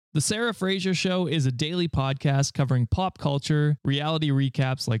The Sarah Fraser Show is a daily podcast covering pop culture, reality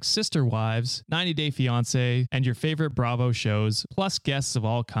recaps like Sister Wives, 90 Day Fiancé, and your favorite Bravo shows, plus guests of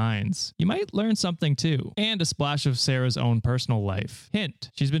all kinds. You might learn something too, and a splash of Sarah's own personal life. Hint,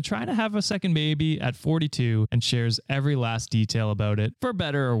 she's been trying to have a second baby at 42 and shares every last detail about it, for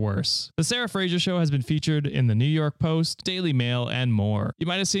better or worse. The Sarah Fraser Show has been featured in the New York Post, Daily Mail, and more. You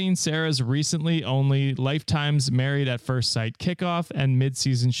might have seen Sarah's recently only Lifetime's Married at First Sight kickoff and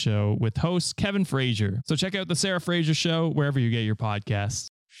mid-season show with host Kevin Frazier. So check out the Sarah Fraser Show wherever you get your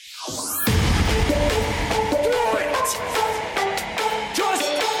podcasts. Do it! Just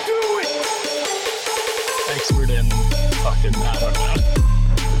do it! Expert in fucking, I don't know.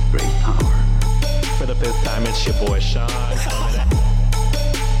 Great power. For the fifth time, it's your boy Sean.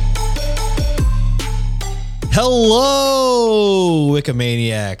 Hello,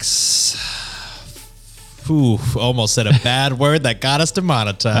 Wikimaniacs. Ooh, almost said a bad word that got us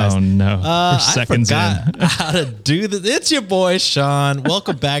demonetized. Oh no, we're seconds I in. forgot how to do this. It's your boy Sean.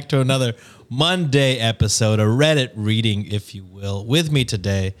 Welcome back to another Monday episode, a Reddit reading, if you will. With me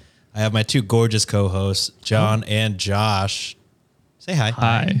today, I have my two gorgeous co-hosts, John and Josh. Say hi.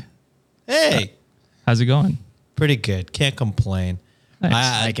 Hi. Hey. How's it going? Pretty good. Can't complain.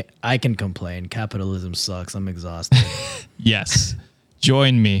 Thanks. I can complain. Capitalism sucks. I'm exhausted. Yes.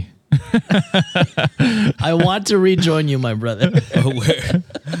 Join me. I want to rejoin you, my brother.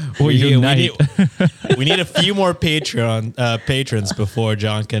 We need a few more patrons before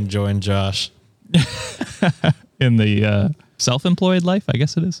John can join Josh. In the self-employed life, I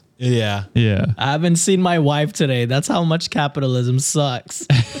guess it is. Yeah. Yeah. I haven't seen my wife today. That's how much capitalism sucks.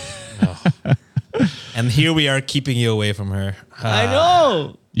 And here we are keeping you away from her. I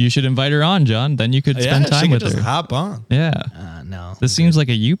know. You should invite her on, John. Then you could spend time she with could just her. hop on. Yeah. No. This seems like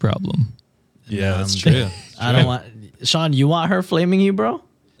a you problem. Yeah, that's true. I don't want Sean, you want her flaming you, bro?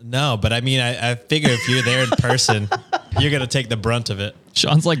 No, but I mean, I figure if you're there in person, you're going to take the brunt of it.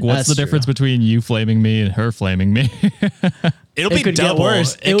 Sean's like, what's That's the difference between you flaming me and her flaming me? It'll It be could get double.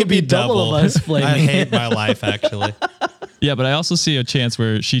 worse. It would be double of us flaming. I hate my life, actually. Yeah, but I also see a chance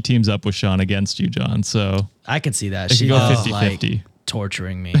where she teams up with Sean against you, John. So I can see that. it She could go is 50-50. like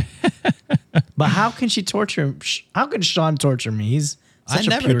torturing me. But how can she torture? How can Sean torture me? He's such I a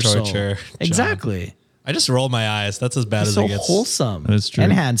never pure soul. torture John. Exactly. I just roll my eyes. That's as bad He's as so it gets. wholesome. That is true.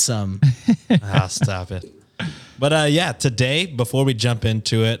 And handsome. Stop it. But yeah, today, before we jump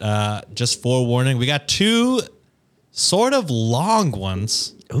into it, just forewarning, we got two sort of long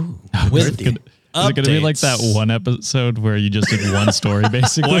ones. Ooh. With is it going to be like that updates. one episode where you just did one story,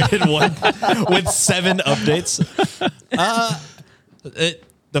 basically? one with 7 updates.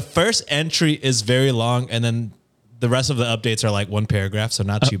 The first entry is very long, and then the rest of the updates are like one paragraph, so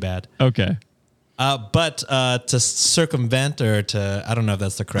not too bad. Okay. But to circumvent, or to, I don't know if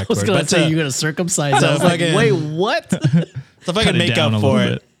that's the correct I was word, gonna but say to, you're gonna circumcise. So I was like, fucking- wait, what? so if I Cut can it make down up a for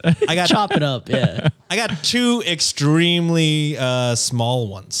little it, I got Chop it up. Yeah. I got 2 extremely small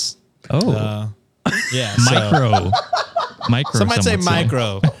ones. Oh, Yeah, so- micro. Some might say some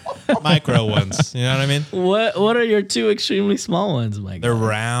would micro ones. You know what I mean? What are your 2 extremely small ones, Mike? They're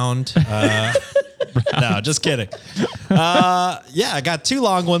round. No, just kidding. Yeah, I got 2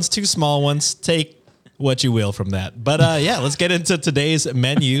 long ones, 2 small ones. Take what you will from that. But yeah, let's get into today's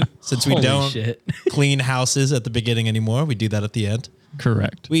menu. Since we Holy don't shit. clean houses at the beginning anymore, we do that at the end.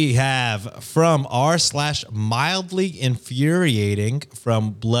 Correct. We have from r/mildly infuriating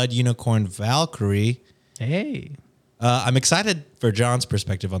from Blood Unicorn Valkyrie. Hey. I'm excited for John's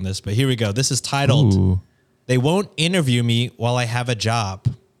perspective on this, but here we go. This is titled, Ooh, "They Won't Interview Me While I Have a Job."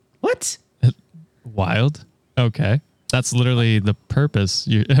 What? wild. Okay. That's literally the purpose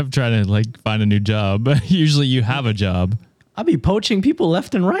you have trying to like find a new job. Usually you have a job. I'll be poaching people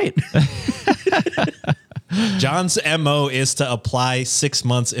left and right. John's MO is to apply 6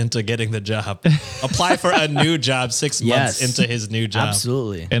 months into getting the job. Apply for a new job 6 months Yes. into his new job.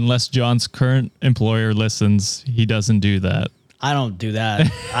 Absolutely. Unless John's current employer listens, he doesn't do that. I don't do that.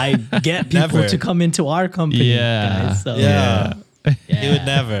 I get people Never. to come into our company. Yeah. Guys, so, Yeah. yeah. He would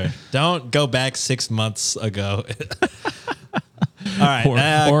never. Don't go back 6 months ago. All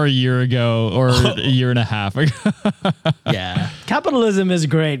right. Or a year ago, or a year and a half ago. Yeah. Capitalism is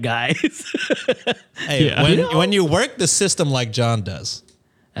great, guys. hey, Yeah. when you work the system like John does,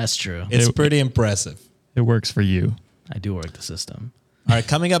 That's true. it's pretty impressive. It works for you. I do work the system. All right,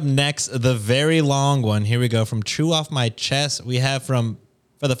 coming up next, the very long one. Here we go. From True Off My Chest, we have from,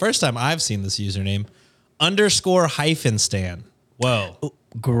 for the first time I've seen this username, _Stan. Whoa.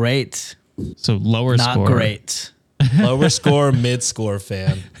 Great. So lower Not score. great. Lower score, mid score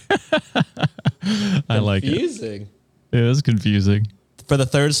fan. I like it. Confusing. It is confusing. For the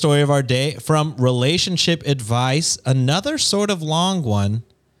third story of our day, from Relationship Advice, another sort of long one.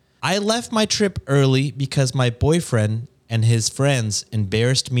 I left my trip early because my boyfriend and his friends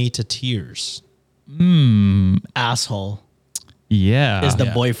embarrassed me to tears. Asshole Yeah. is the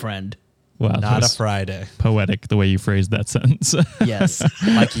boyfriend. Wow. Not that a was Friday. poetic the way you phrased that sentence. Yes.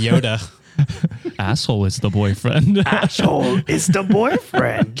 Like Yoda. Asshole is the boyfriend. Asshole is the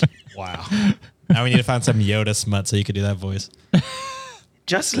boyfriend. Wow. Now we need to find some Yoda smut so you could do that voice.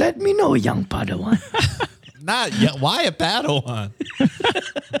 Just let me know, young Padawan. Not yet. Why a Padawan?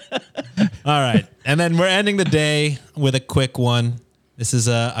 All right. And then we're ending the day with a quick one. This is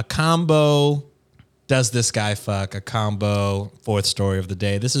a combo. Does this guy fuck? A combo. Fourth story of the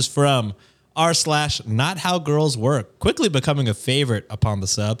day. This is from r/not how girls work. Quickly becoming a favorite upon the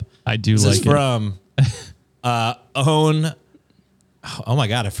sub. I do This like is it. from own. Oh my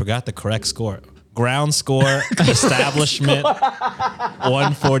God. I forgot the correct score. Ground score establishment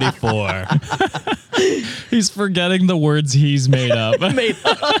 144. He's forgetting the words he's made up.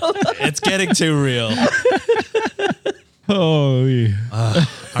 It's getting too real. Oh, yeah.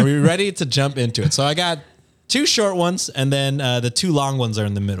 Are we ready to jump into it? So I got two short ones, and then the two long ones are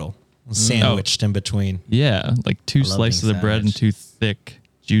in the middle, sandwiched in between. Yeah, like two love slices being of bread and sandwiched. two thick,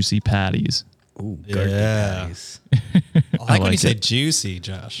 juicy patties. Ooh, Yeah. guys. I like when you like say it. juicy,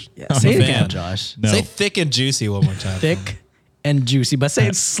 Josh. Yeah, say it fan. again, Josh. No, Say thick and juicy one more time. Thick and juicy, but say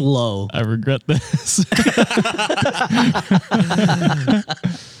it slow. I regret this.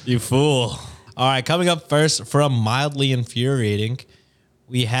 You fool. All right, coming up first from Mildly Infuriating,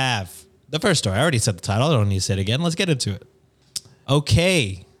 we have the first story. I already said the title. I don't need to say it again. Let's get into it.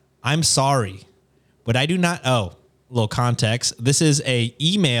 Okay, I'm sorry, but I do not. Oh, a little context. This is a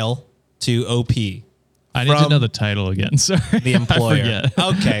email to OP, I need to From know the title again. Sorry. the employer. I forget.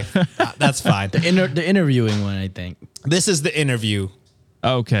 Okay, that's fine. The interviewing one, I think. This is the interview.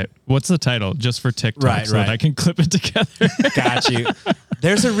 Okay. What's the title? Just for TikTok Right, so that right. I can clip it together. Got you.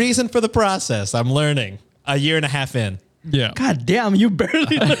 There's a reason for the process. I'm learning. A year and a half in. Yeah. God damn, you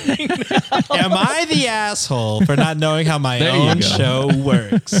barely. Am I the asshole for not knowing how my There you own go. show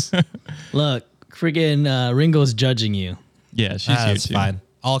works? Look, friggin' Ringo's judging you. Yeah, she's here That's too. fine.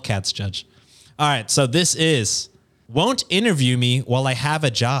 All cats judge. All right. So this is won't interview me while I have a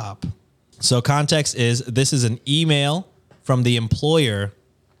job. So context is this is an email from the employer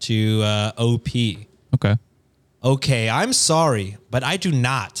to OP. Okay. Okay, I'm sorry, but I do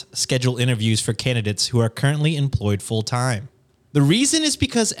not schedule interviews for candidates who are currently employed full time. The reason is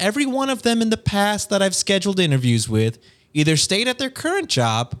because every one of them in the past that I've scheduled interviews with either stayed at their current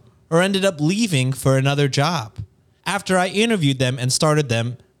job or ended up leaving for another job after I interviewed them and started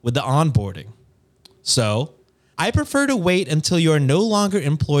them with the onboarding. So, I prefer to wait until you are no longer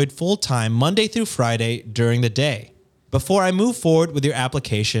employed full time Monday through Friday during the day before I move forward with your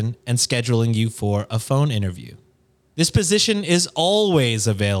application and scheduling you for a phone interview. This position is always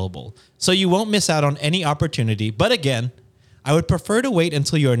available, so you won't miss out on any opportunity. But again, I would prefer to wait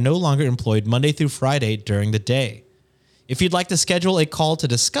until you are no longer employed Monday through Friday during the day. If you'd like to schedule a call to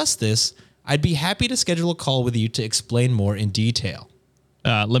discuss this, I'd be happy to schedule a call with you to explain more in detail.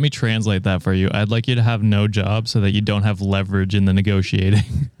 Let me translate that for you. I'd like you to have no job so that you don't have leverage in the negotiating.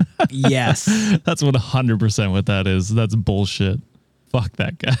 Yes. That's 100% what that is. That's bullshit. Fuck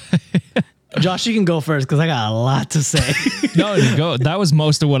that guy. Josh, you can go first because I got a lot to say. No, you go. That was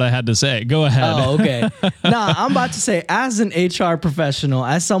most of what I had to say. Go ahead. Oh, okay. Nah, I'm about to say, as an HR professional,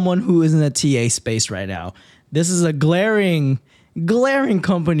 as someone who is in a TA space right now, this is a glaring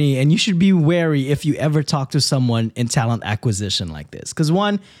company, and you should be wary if you ever talk to someone in talent acquisition like this. Because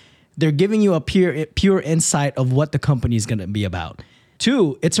one, they're giving you a pure insight of what the company is going to be about.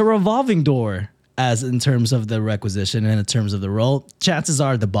 Two, it's a revolving door as in terms of the requisition and in terms of the role. Chances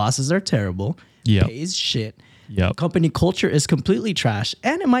are the bosses are terrible. Yep. Pays shit. Yep. Company culture is completely trash,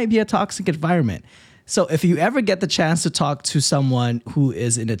 and it might be a toxic environment. So if you ever get the chance to talk to someone who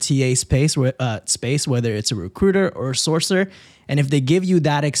is in a TA space, whether it's a recruiter or a sourcer, and if they give you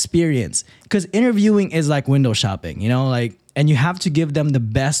that experience, because interviewing is like window shopping, and you have to give them the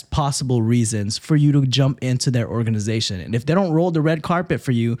best possible reasons for you to jump into their organization. And if they don't roll the red carpet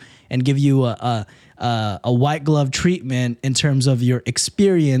for you and give you a white glove treatment in terms of your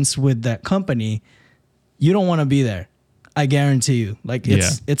experience with that company, you don't want to be there. I guarantee you.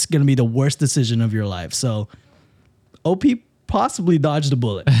 It's going to be the worst decision of your life. So OP possibly dodged a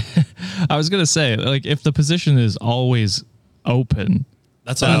bullet. I was going to say, like, if the position is always open,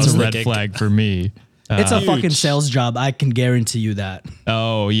 That's what I that's was a red thinking. flag for me. It's a Huge. fucking sales job. I can guarantee you that.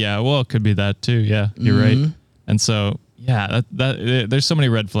 Oh, yeah. Well, it could be that too. Yeah, you're right. And so, Yeah, there's so many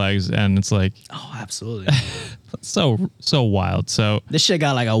red flags, and it's like Oh, absolutely. so wild. So This shit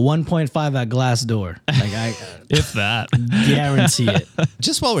got like a 1.5 at Glassdoor. Like I if that, guarantee it.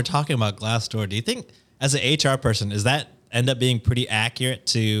 Just while we're talking about Glassdoor, do you think as an HR person, does that end up being pretty accurate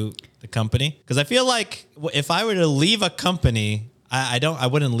to the company? Because I feel like if I were to leave a company, I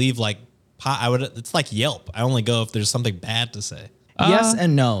wouldn't leave like, it's like Yelp. I only go if there's something bad to say. Yes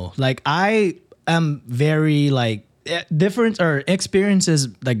and no. Like I am very like different, or experiences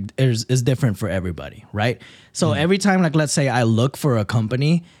like is different for everybody, right? So every time, like let's say I look for a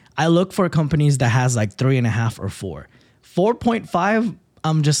company, I look for companies that has like 3.5 or 4. 4.5,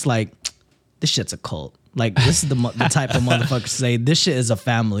 I'm just like, this shit's a cult. Like this is the type of motherfuckers say this shit is a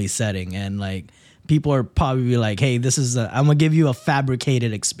family setting, and like people are probably like, hey, I'm gonna give you a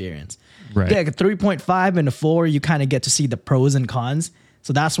fabricated experience. Right. Yeah, like a 3.5 and a 4, you kind of get to see the pros and cons.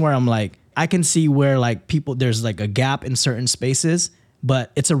 So that's where I'm like, I can see where like there's like a gap in certain spaces,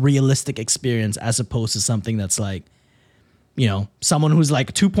 but it's a realistic experience as opposed to something that's like, you know, someone who's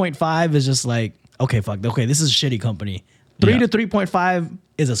like 2.5 is just like, okay, this is a shitty company. 3 to 3.5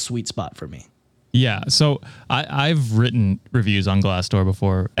 is a sweet spot for me. yeah. So I've written reviews on Glassdoor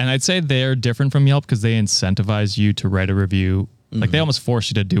before, and I'd say they're different from Yelp because they incentivize you to write a review. Like they almost force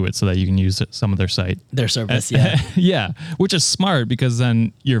you to do it so that you can use some of their site. Their service, yeah. Yeah, which is smart because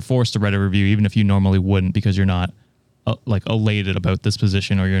then you're forced to write a review even if you normally wouldn't, because you're not like elated about this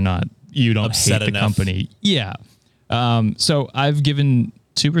position, or you don't Upset hate the enough. company. Yeah. So I've given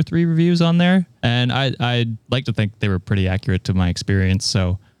 2 or 3 reviews on there, and I'd like to think they were pretty accurate to my experience.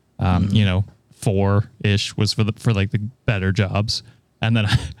 So, 4-ish was for like the better jobs. And then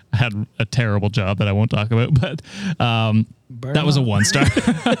I had a terrible job that I won't talk about, but that was a 1-star.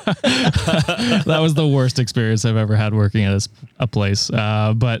 That was the worst experience I've ever had working at a place.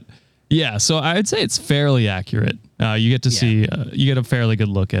 But yeah, so I'd say it's fairly accurate. You get to see, you get a fairly good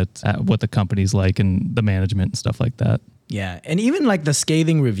look at what the company's like and the management and stuff like that. Yeah, and even like the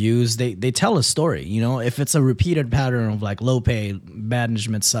scathing reviews, they tell a story. You know, if it's a repeated pattern of like low pay,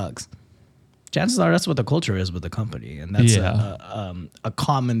 management sucks, chances are that's what the culture is with the company, and that's a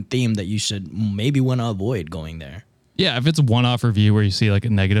common theme that you should maybe want to avoid going there. Yeah, if it's a one-off review where you see like a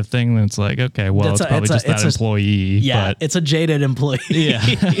negative thing, then it's like, okay, well, it's probably just that employee. Yeah, but it's a jaded employee. yeah,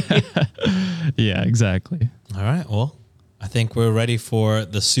 yeah, exactly. All right. Well, I think we're ready for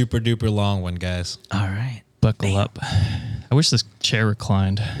the super duper long one, guys. All right. Buckle up. I wish this chair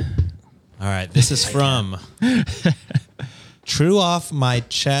reclined. All right. This is from True Off My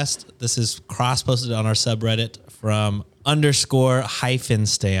Chest. This is cross-posted on our subreddit from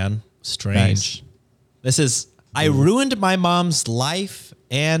 _-stan. Strange. Nice. This is, I ruined my mom's life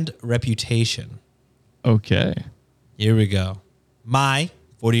and reputation. Okay. Here we go. My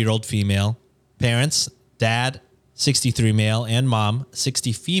 40-year-old female parents, dad, 63 male, and mom,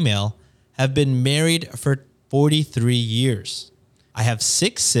 60 female, have been married for 43 years. I have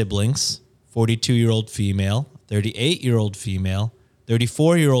 6 siblings, 42-year-old female, 38-year-old female,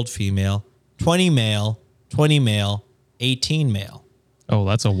 34-year-old female, 20 male, 20 male, 18 male. Oh,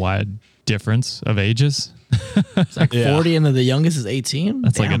 that's a wide difference of ages. It's like Yeah. 40 and then the youngest is 18.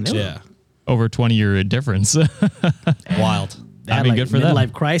 That's like Damn, a they were- Yeah. over 20-year difference. Wild. they I had mean, like good for them.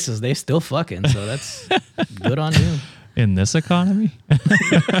 midlife crisis. They still fucking, so that's good on you. In this economy?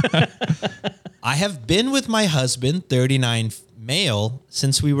 I have been with my husband, 39 male,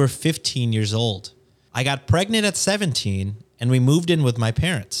 since we were 15 years old. I got pregnant at 17 and we moved in with my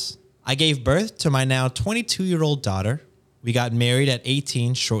parents. I gave birth to my now 22-year-old daughter. We got married at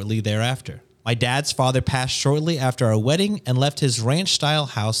 18 shortly thereafter. My dad's father passed shortly after our wedding and left his ranch-style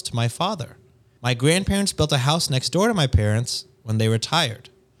house to my father. My grandparents built a house next door to my parents when they retired.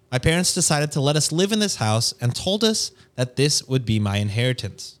 My parents decided to let us live in this house and told us that this would be my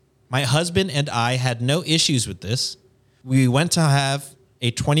inheritance. My husband and I had no issues with this. We went to have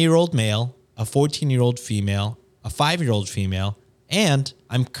a 20-year-old male, a 14-year-old female, a 5-year-old female, and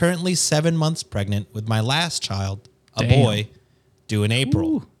I'm currently 7 months pregnant with my last child, a Damn. boy, due in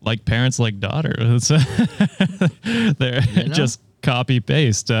April. Like parents, like daughter. They're just copy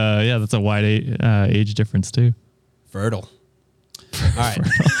paste. Yeah, that's a wide age difference too. Fertile. All right.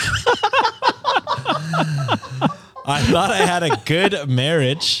 I thought I had a good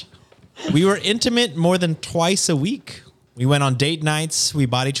marriage. We were intimate more than twice a week. We went on date nights. We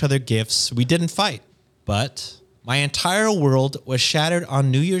bought each other gifts. We didn't fight. But my entire world was shattered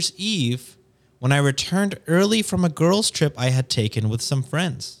on New Year's Eve when I returned early from a girls' trip I had taken with some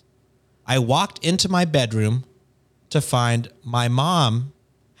friends. I walked into my bedroom to find my mom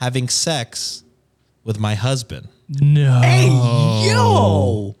having sex with my husband. No. Hey,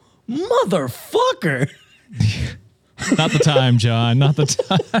 yo, motherfucker. Not the time, John. Not the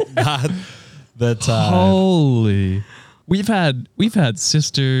time. Not the time. Holy. We've had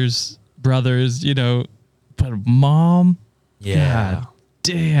sisters, brothers, but mom. Yeah. God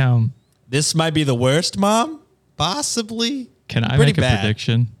damn. This might be the worst, Mom. Possibly. Can I Pretty make a bad.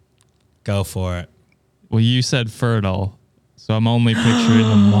 prediction? Go for it. Well, you said fertile, so I'm only picturing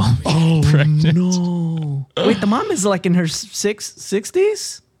the mom getting pregnant. No. Wait, the mom is like in her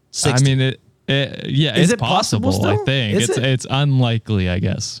 60s? I mean, yeah, Is it's it possible possible. I still? think Is it's unlikely, I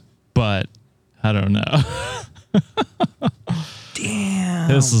guess, but I don't know. Damn.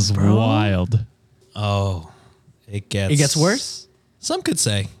 This is bro. wild. Oh, it It gets worse? Some could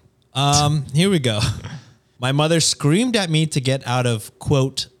say. Here we go. My mother screamed at me to get out of,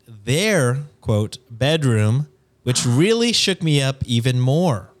 quote, their, quote, bedroom, which really shook me up even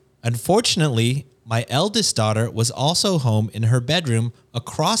more. Unfortunately, my eldest daughter was also home in her bedroom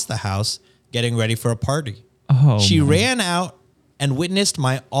across the house getting ready for a party. Oh, She my- ran out and witnessed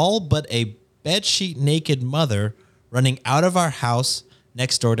my all but a bedsheet naked mother running out of our house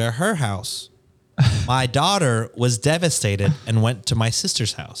next door to her house. My daughter was devastated and went to my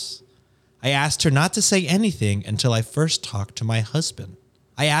sister's house. I asked her not to say anything until I first talked to my husband.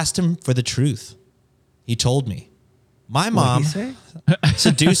 I asked him for the truth. He told me. My mom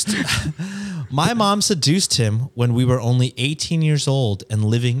seduced my mom seduced him when we were only 18 years old and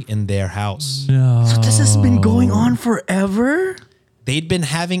living in their house. No. So this has been going on forever? They'd been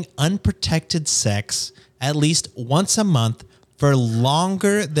having unprotected sex at least once a month for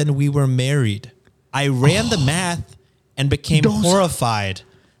longer than we were married. I ran the math and became horrified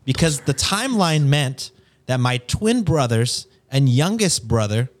because the timeline meant that my twin brothers and youngest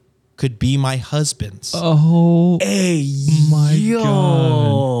brother could be my husbands. Oh, Hey, my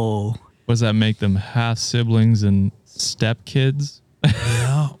yo. was that make them half siblings and step kids?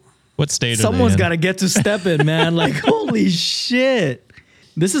 No. What state Someone's are they got in? to get to step in, man. Like, holy shit.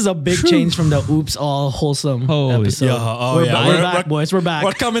 This is a big change from the Oops All Wholesome Holy- episode. Yeah, We're back, boys. We're back.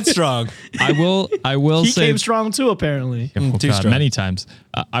 We're coming strong. I will He say came strong too, apparently. Oh, Too God, strong. many times.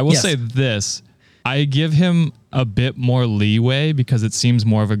 I will Yes. say this. I give him a bit more leeway because it seems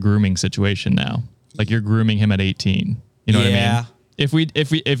more of a grooming situation now. Like you're grooming him at 18. You know what I Yeah. mean?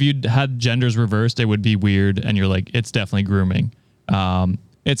 If you had genders reversed, it would be weird. And you're like, it's definitely grooming.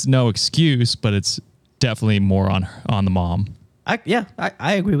 It's no excuse, but it's definitely more on the mom. I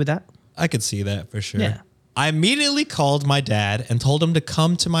agree with that. I could see that for sure. Yeah. I immediately called my dad and told him to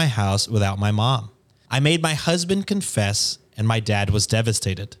come to my house without my mom. I made my husband confess, and my dad was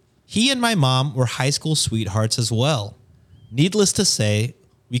devastated. He and my mom were high school sweethearts as well. Needless to say,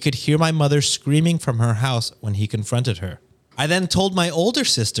 we could hear my mother screaming from her house when he confronted her. I then told my older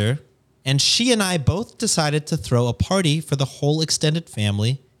sister, and she and I both decided to throw a party for the whole extended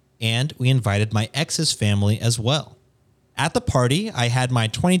family, and we invited my ex's family as well. At the party, I had my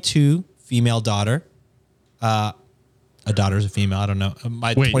 22 female daughter. A daughter's a female. I don't know.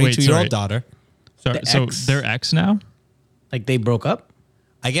 My Wait, 22-year-old sorry. daughter. So ex. they're ex now? Like they broke up?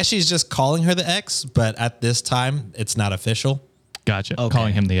 I guess she's just calling her the ex, but at this time, it's not official. Gotcha. Okay.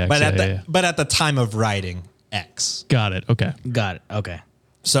 Calling him the ex. But Yeah. but at the time of writing, ex. Got it. Okay. Got it. Okay.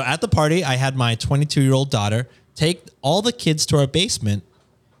 So at the party, I had my 22-year-old daughter take all the kids to our basement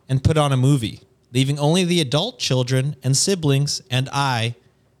and put on a movie, leaving only the adult children and siblings, and I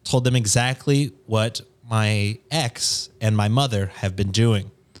told them exactly what my ex and my mother have been doing.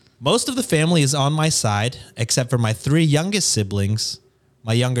 Most of the family is on my side, except for my 3 youngest siblings,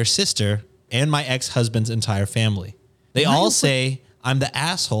 my younger sister, and my ex-husband's entire family. They all say I'm the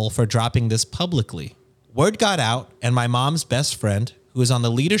asshole for dropping this publicly. Word got out, and my mom's best friend, who is on the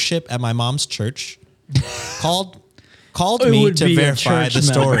leadership at my mom's church, called It me would to be a verify church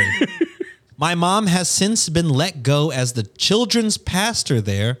the member. story. My mom has since been let go as the children's pastor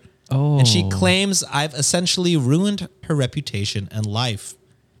there, and she claims I've essentially ruined her reputation and life.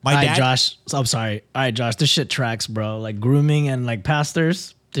 My All right, dad, Josh. I'm sorry. All right, Josh. This shit tracks, bro. Like grooming and like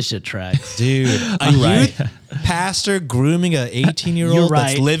pastors. This shit tracks. dude, a youth pastor grooming a You're 18-year-old right.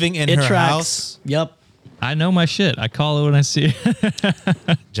 that's living in It her tracks. house. Yep. I know my shit. I call it when I see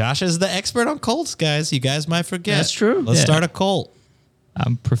it. Josh is the expert on cults, guys. You guys might forget. That's true. Let's Yeah. start a cult.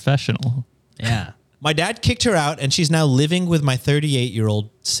 I'm professional. Yeah. My dad kicked her out, and she's now living with my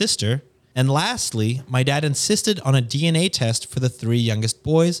 38-year-old sister. And lastly, my dad insisted on a DNA test for the 3 youngest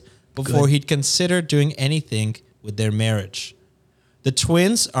boys before he'd consider doing anything with their marriage. The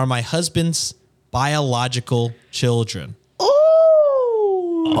twins are my husband's biological children.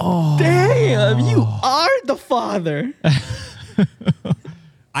 Oh, damn. You are the father.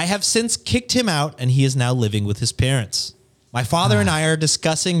 I have since kicked him out, and he is now living with his parents. My father and I are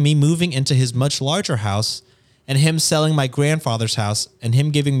discussing me moving into his much larger house and him selling my grandfather's house and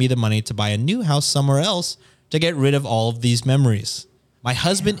him giving me the money to buy a new house somewhere else to get rid of all of these memories. My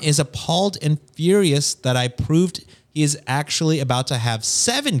husband is appalled and furious that I proved he is actually about to have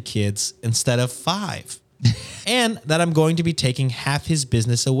 7 kids instead of 5, and that I'm going to be taking half his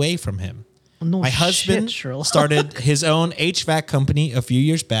business away from him. No My husband shit, Sherlock. started his own HVAC company a few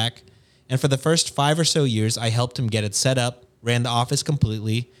years back, and for the first 5 or so years, I helped him get it set up, ran the office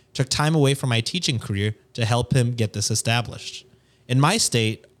completely, took time away from my teaching career to help him get this established. In my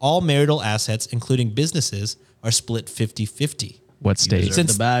state, all marital assets, including businesses, are split 50-50. What state? Deserve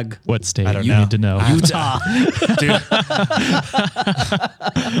the bag. What state? I don't You know. need to know. Utah.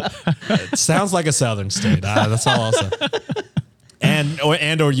 It sounds like a southern state. That's all I'll say.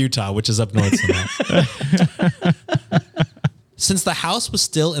 Or Utah, which is up north somehow. Since the house was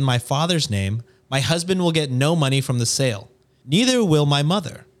still in my father's name, my husband will get no money from the sale. Neither will my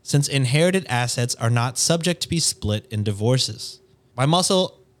mother, since inherited assets are not subject to be split in divorces. My mother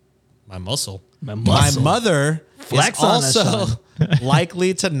Flex is on us, also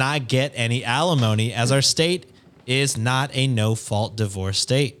likely to not get any alimony, as our state is not a no-fault divorce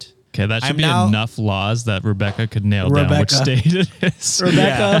state. Okay, that should I'm be now- enough laws that Rebecca could nail down which Rebecca. state it is.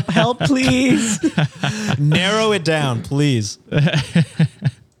 Rebecca, help, please. Narrow it down, please.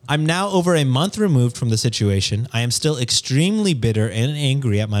 I'm now over a month removed from the situation. I am still extremely bitter and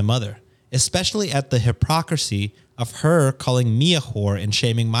angry at my mother, especially at the hypocrisy of her calling me a whore and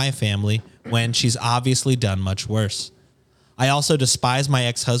shaming my family when she's obviously done much worse. I also despise my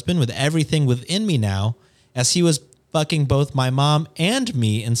ex-husband with everything within me now, as he was fucking both my mom and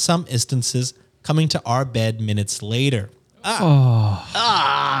me in some instances, coming to our bed minutes later. Come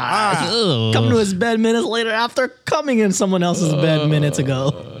to his bed minutes later after coming in someone else's bed minutes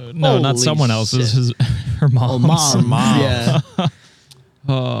ago. No, not Holy someone else's. shit. Her mom's. Mom. Yeah.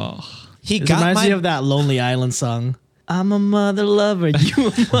 He It got reminds my me of that Lonely Island song. I'm a mother lover, you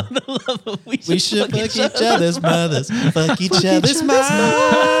a mother lover. We should fuck each other's mothers, fuck each other's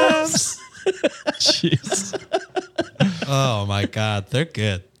moms. Jeez. Oh my God, they're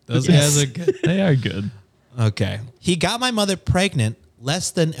good. Those guys are good. They are good. Okay. He got my mother pregnant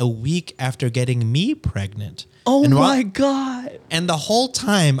less than a week after getting me pregnant. Oh And my while- God. And the whole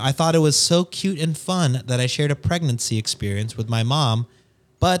time I thought it was so cute and fun that I shared a pregnancy experience with my mom,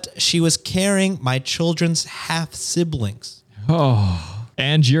 but she was carrying my children's half siblings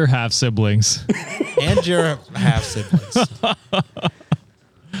And your half siblings. and your half siblings.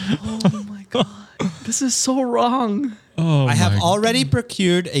 Oh my God. This is so wrong. I have already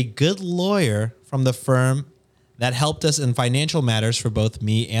procured a good lawyer from the firm that helped us in financial matters for both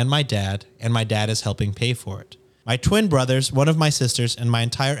me and my dad is helping pay for it. My twin brothers, one of my sisters, and my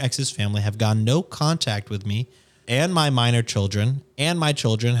entire ex's family have gone no contact with me and my minor children, and my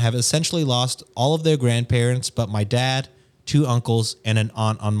children have essentially lost all of their grandparents but my dad, 2 uncles, and an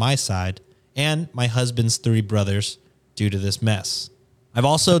aunt on my side, and my husband's 3 brothers due to this mess. I've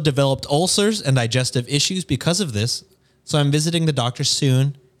also developed ulcers and digestive issues because of this, so I'm visiting the doctor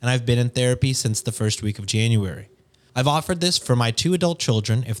soon, and I've been in therapy since the first week of January. I've offered this for my 2 adult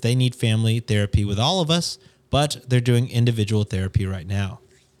children if they need family therapy with all of us, but they're doing individual therapy right now.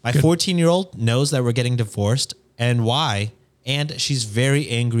 My 14-year-old knows that we're getting divorced and why, and she's very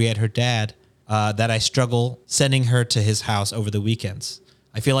angry at her dad that I struggle sending her to his house over the weekends.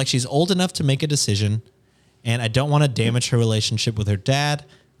 I feel like she's old enough to make a decision, and I don't want to damage her relationship with her dad.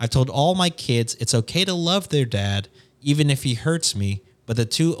 I've told all my kids it's okay to love their dad, even if he hurts me, but the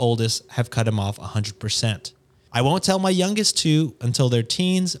 2 oldest have cut him off 100%. I won't tell my youngest 2 until they're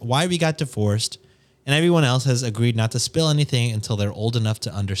teens why we got divorced, and everyone else has agreed not to spill anything until they're old enough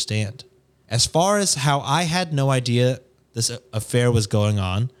to understand. As far as how I had no idea this affair was going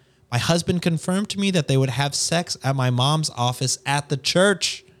on, my husband confirmed to me that they would have sex at my mom's office at the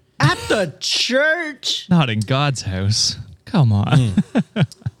church. At the church. Not in God's house. Come on.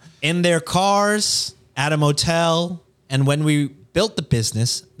 In their cars, at a motel, and when we built the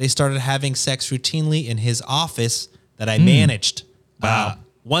business, they started having sex routinely in his office that I managed.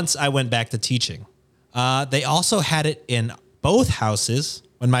 Once I went back to teaching. They also had it in both houses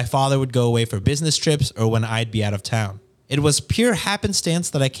when my father would go away for business trips or when I'd be out of town. It was pure happenstance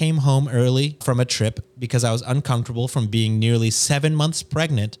that I came home early from a trip because I was uncomfortable from being nearly 7 months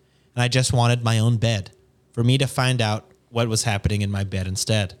pregnant, and I just wanted my own bed for me to find out what was happening in my bed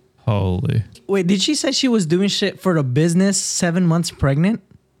instead. Holy. Wait, did she say she was doing shit for the business 7 months pregnant?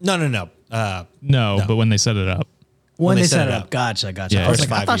 No. No, but when they set it up. When they set it up. Gotcha. Yeah, I was first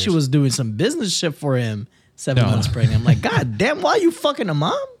like, I 5 thought she years. was doing some business shit for him 7 No. months pregnant. I'm like, God damn, why are you fucking a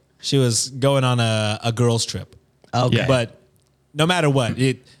mom? She was going on a girls' trip. Okay. Yeah. But no matter what,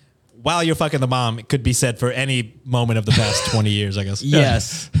 while you're fucking the mom, it could be said for any moment of the past 20 years, I guess.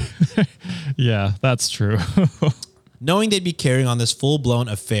 Yes. Yeah, that's true. Knowing they'd be carrying on this full-blown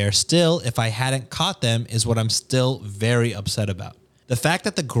affair still, if I hadn't caught them, is what I'm still very upset about. The fact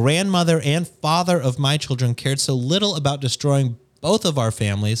that the grandmother and father of my children cared so little about destroying both of our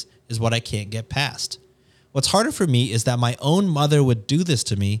families is what I can't get past. What's harder for me is that my own mother would do this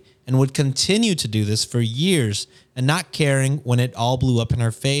to me and would continue to do this for years and not caring when it all blew up in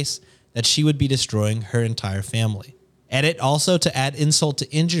her face that she would be destroying her entire family. And it also, to add insult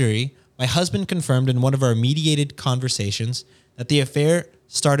to injury, my husband confirmed in one of our mediated conversations that the affair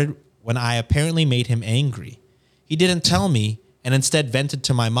started when I apparently made him angry. He didn't tell me and instead vented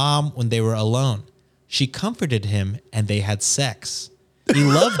to my mom when they were alone. She comforted him and they had sex. He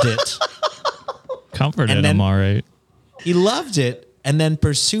loved it. Comforted And then- him, all right. He loved it and then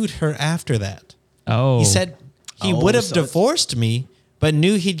pursued her after that. Oh, He said he Oh, would have so it's- divorced me, but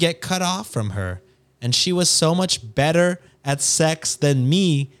knew he'd get cut off from her. And she was so much better at sex than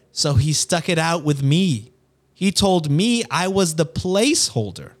me, so he stuck it out with me. He told me I was the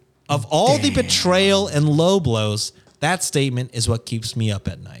placeholder. Of all the betrayal and low blows, that statement is what keeps me up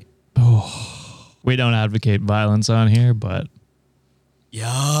at night. we don't advocate violence on here, but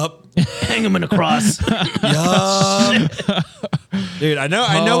Yup. Hang him in a cross. Dude, I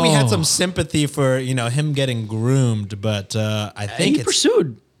know we had some sympathy for, him getting groomed, but I think He it's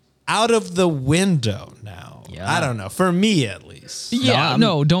pursued. out of the window now. Yeah. I don't know. For me, at least. yeah,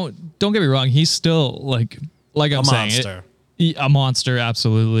 no, don't get me wrong. He's still like I'm A saying, monster. A monster,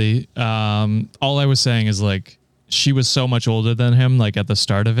 absolutely. All I was saying is like she was so much older than him, like at the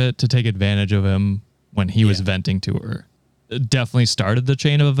start of it, to take advantage of him when he was venting to her. It definitely started the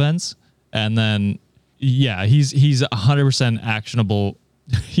chain of events, and then he's 100% actionable,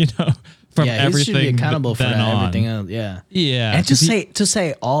 from Yeah, he everything. should be accountable for then that, on. everything else. Yeah. Yeah, And 'cause to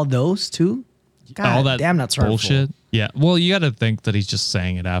say all those too. God all that damn, that's hurtful. bullshit. Yeah, well, you got to think that he's just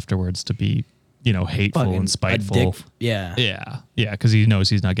saying it afterwards to be, hateful Fucking and a spiteful. dick. Yeah. Yeah, because he knows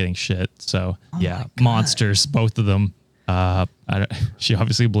he's not getting shit. So monsters, both of them. She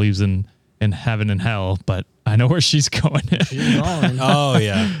obviously believes in heaven and hell, but I know where she's going. Oh,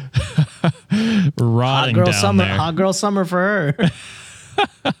 yeah. Rotting Hot girl down summer. there. Hot girl summer for her.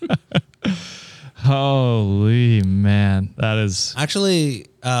 Holy man, that is Actually,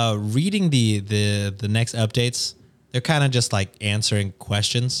 reading the next updates, they're kind of just like answering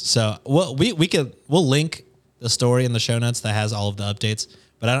questions. So we'll link the story in the show notes that has all of the updates,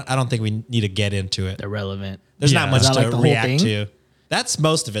 but I don't think we need to get into it. Irrelevant. There's Yeah. not much Is that to like the whole react thing? to. That's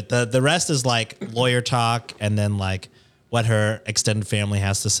most of it. The rest is like lawyer talk and then like what her extended family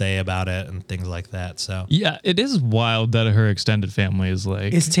has to say about it and things like that. So yeah. It is wild that her extended family is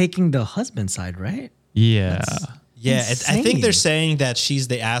like Is taking the husband side, right? yeah. yeah, I think they're insane. saying that she's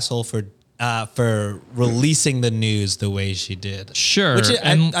the asshole for releasing the news the way she did. Sure, Which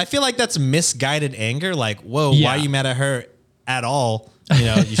and- I feel like that's misguided anger. Like, whoa, Yeah. why are you mad at her at all?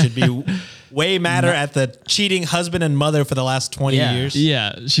 You should be way madder at the cheating husband and mother for the last 20 Yeah. years.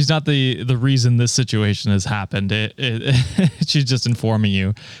 Yeah, she's not the reason this situation has happened. She's just informing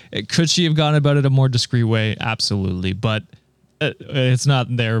you. Could she have gone about it a more discreet way? Absolutely, but it's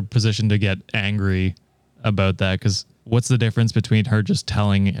not their position to get angry about that, because what's the difference between her just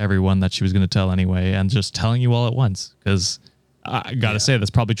telling everyone that she was going to tell anyway and just telling you all at once? Because I got to say, that's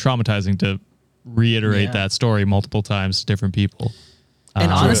probably traumatizing to reiterate Yeah. that story multiple times to different people. And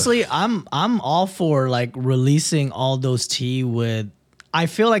honestly, I'm all for like releasing all those tea with. I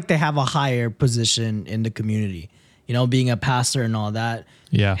feel like they have a higher position in the community, being a pastor and all that.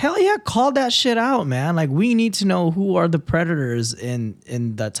 Yeah. Hell yeah, call that shit out, man. Like we need to know who are the predators in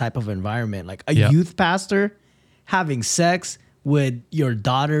that type of environment. Like a Yeah. youth pastor having sex with your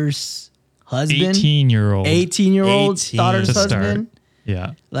daughter's husband, 18-year-old 18-year-old 18 daughter's to start. husband.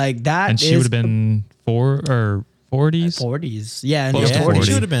 Yeah. Like that And she would have been 40s. 40s. Yeah, in Close his to Yeah, 40.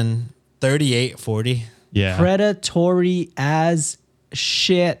 she would have been 38, 40. Yeah. predatory as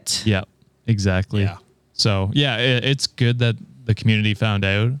shit. Yeah, exactly. Yeah. So yeah, it's good that the community found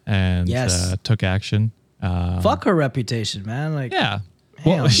out and Yes. took action. Fuck her reputation, man. Like, Yeah.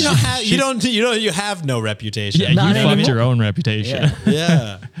 Hell You don't have, you have no reputation. Yeah, you Not fucked anymore. your own reputation. yeah.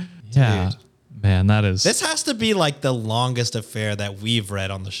 Yeah. Yeah. Dude. Man, that is This has to be like the longest affair that we've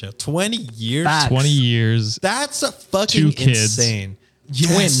read on the show. 20 years. Facts. 20 years. That's a fucking 2 kids. insane.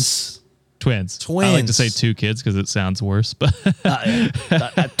 Twins. Twins. I like to Twins. say 2 kids because it sounds worse, but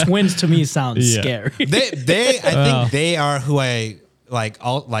Twins to me sounds Yeah. scary. I think they are who I like.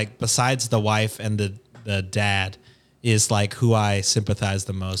 All like besides the wife and the dad is like who I sympathize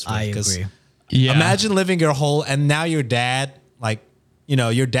the most with. I 'Cause agree. yeah. Imagine living your whole and now your dad like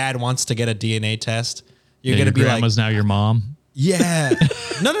your dad wants to get a DNA test, you're Yeah, going to your be like, grandma's now your mom. yeah.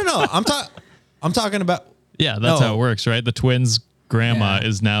 No. I'm talking about. Yeah, that's No. how it works, right? The twins' grandma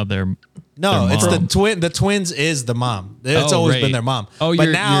is now their No, their it's mom. the twin. The twins is the mom. It's Oh, always right. been their mom. Oh, but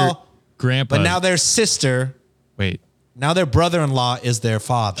your now, grandpa. but now their sister, wait. now their brother-in-law is their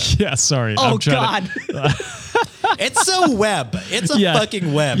father. Yeah, sorry. Oh I'm trying God. It's a web. It's a Yeah,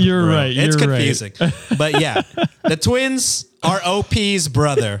 fucking web. you're bro. right, It's you're right. confusing. But yeah, the twins are OP's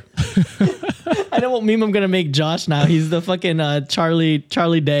brother. I know what meme I'm gonna make Josh now. He's the fucking Charlie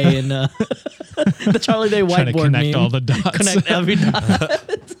Day and the Charlie Day Trying to whiteboard connect meme. all the dots. Connect every dot.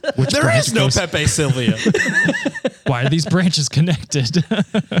 There is no Pepe Sylvia. Why are these branches connected?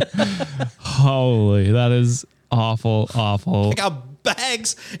 Holy, that is awful. I got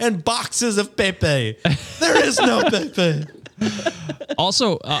bags and boxes of Pepe. There is no Pepe.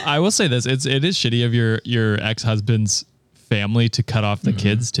 Also, I will say this: it is shitty of your ex-husband's family to cut off the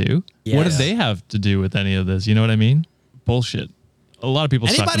kids too. What did Yes. they have to do with any of this? You know what I mean? Bullshit. A lot of people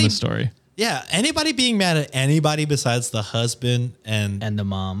suck in Anybody- this story. Yeah, anybody being mad at anybody besides the husband and And the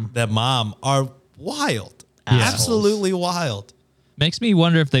mom. the mom are wild. Assholes. Absolutely wild. Makes me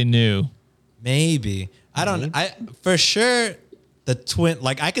wonder if they knew. Maybe. I don't I for sure the twin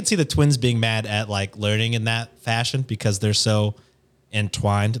like I could see the twins being mad at like learning in that fashion because they're so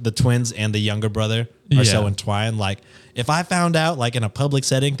entwined. The twins and the younger brother are so Yeah. entwined. Like if I found out like in a public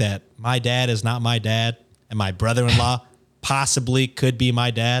setting that my dad is not my dad and my brother-in-law possibly could be my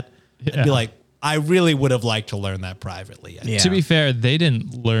dad, I'd Yeah. be like, I really would have liked to learn that privately. Yeah. To be fair, they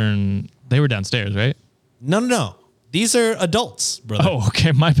didn't learn. They were downstairs, right? No. These are adults, brother. Oh,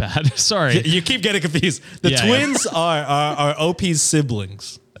 okay. My bad. Sorry. You keep getting confused. The Yeah, twins are OP's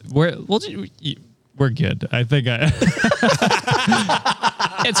siblings. We're good. I think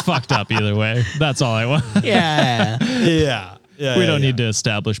it's fucked up either way. That's all I want. Yeah. Yeah. We don't need to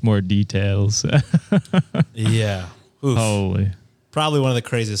establish more details. Yeah. Oof. Holy. Probably one of the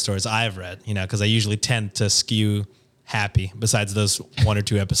craziest stories I've read, because I usually tend to skew happy besides those one or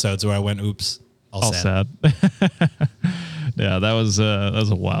two episodes where I went, oops, all All sad. sad. Yeah, that was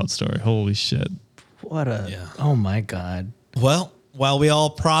a wild story. Holy shit. What a. Yeah. Oh my God. Well, while we all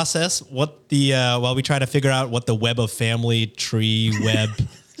process while we try to figure out what the web of family tree web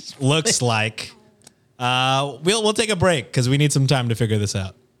looks like, we'll take a break because we need some time to figure this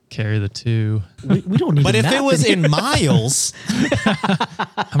out. Carry the two. We don't need. But a if map it was here. in miles,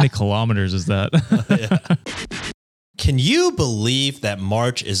 How many kilometers is that? can you believe that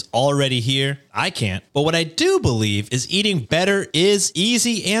March is already here? I can't. But what I do believe is eating better is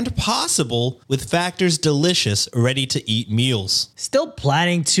easy and possible with Factor's delicious, ready-to-eat meals. Still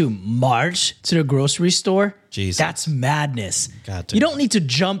planning to march to the grocery store? Jesus. That's madness. God damn. You don't need to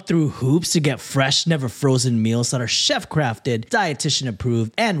jump through hoops to get fresh, never frozen meals that are chef crafted, dietitian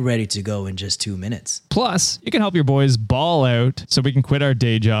approved, and ready to go in just 2 minutes. Plus, you can help your boys ball out so we can quit our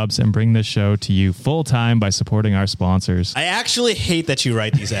day jobs and bring this show to you full time by supporting our sponsors. I actually hate that you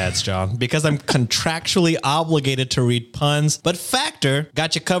write these ads, John, because I'm contractually obligated to read puns, but Factor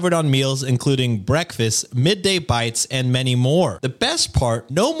got you covered on meals including breakfast, midday bites, and many more. The best part,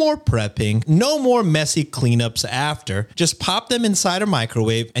 no more prepping, no more messy cleanups after. Just pop them inside a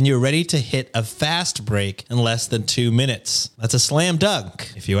microwave and you're ready to hit a fast break in less than 2 minutes. That's a slam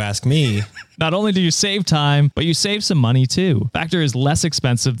dunk, if you ask me. Not only do you save time, but you save some money too. Factor is less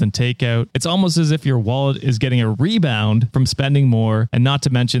expensive than takeout. It's almost as if your wallet is getting a rebound from spending more, and not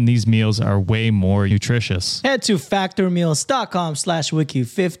to mention these meals are way more nutritious. Head to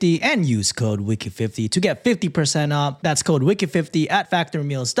factormeals.com/wiki50 and use code wiki50 to get 50% off. That's code wiki50 at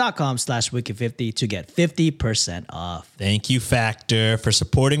factormeals.com/wiki50 to get 50% off. Thank you, Factor, for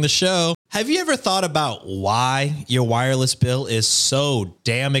supporting the show. Have you ever thought about why your wireless bill is so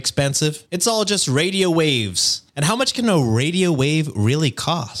damn expensive? It's all just radio waves. And how much can a radio wave really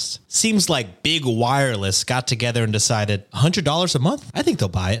cost? Seems like Big Wireless got together and decided $100 a month? I think they'll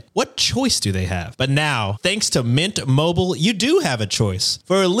buy it. What choice do they have? But now, thanks to Mint Mobile, you do have a choice.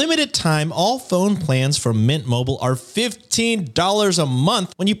 For a limited time, all phone plans from Mint Mobile are $15 a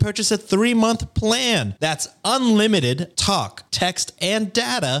month when you purchase a 3-month plan. That's unlimited talk, text, and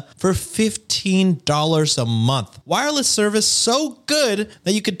data for $15 a month. Wireless service so good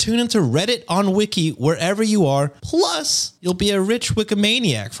that you could tune into Reddit on Wiki wherever you are. Plus, you'll be a rich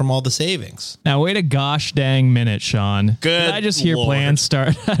Wikimaniac from all the savings. Now, wait a gosh dang minute, Sean. Good Did I just hear Lord. plans start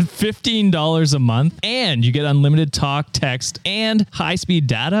at $15 a month and you get unlimited talk, text, and high-speed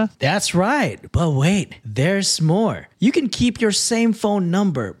data? That's right. But wait, there's more. you can keep your same phone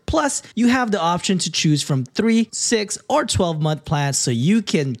number. Plus, you have the option to choose from 3, 6, or 12-month plans so you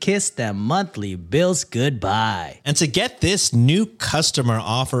can kiss them monthly bills goodbye. And to get this new customer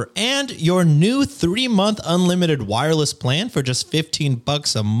offer and your new 3-month unlimited wireless plan for just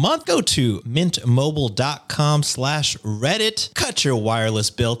 $15 a month, go to mintmobile.com/Reddit. Cut your wireless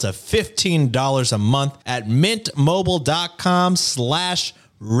bill to $15 a month at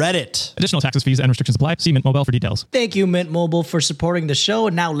mintmobile.com/Reddit. Additional taxes, fees, and restrictions apply. See Mint Mobile for details. Thank you, Mint Mobile, for supporting the show.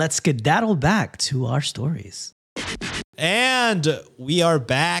 Now let's skedaddle back to our stories. And we are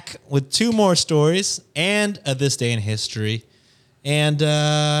back with 2 more stories and This Day in History. And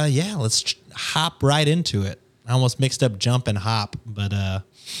let's hop right into it. I almost mixed up jump and hop, but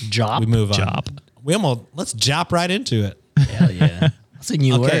Jop? we move on. Jop. Let's jop right into it. Hell yeah. That's a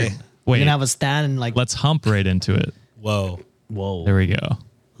new Okay. word. Wait. We're going to have a stand and like, Let's hump right into it. Whoa. whoa, There we go.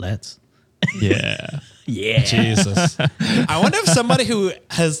 let's. Yeah. Yeah. Jesus. I wonder if somebody who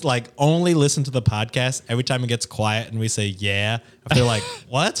has like only listened to the podcast, every time it gets quiet and we say, yeah, if they're like,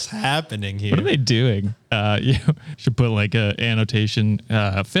 what's happening here? What are they doing? You should put like a annotation,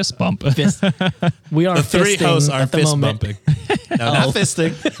 fist bump. Fist. We are The 3 fisting hosts are at the fist moment. bumping. No, not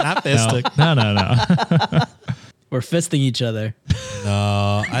fisting. Not fisting. No. We're fisting each other.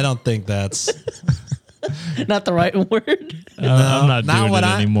 No, I don't think that's. Not the right word. I'm not not doing what it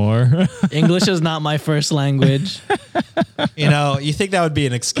I- anymore. English is not my first language. You think that would be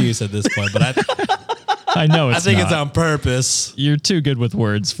an excuse at this point, but I know I it's think not. it's on purpose. You're too good with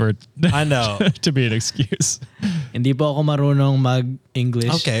words for it I know. to be an excuse. Hindi po ako marunong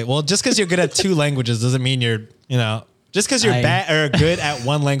mag-English. Okay, well, just because you're good at 2 languages doesn't mean just because you're I- bad or good at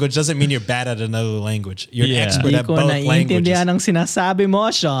one language doesn't mean you're bad at another language. You're an Yeah. expert Hindi at ko both naiintindihan languages. ang sinasabi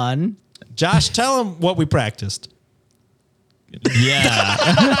mo, Sean. Josh, tell them what we practiced. Yeah.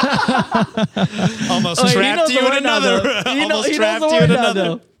 Almost Oh, he trapped knows you the in word now, another. though. He Almost knows trapped the you word in now, another.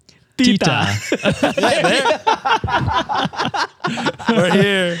 though. Tita. Yeah, there. We're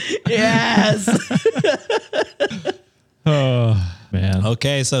here. Yes. Oh, man.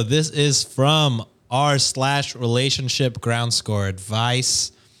 Okay, so this is from r/relationship ground score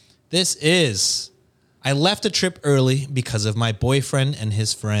advice. This is, I left a trip early because of my boyfriend and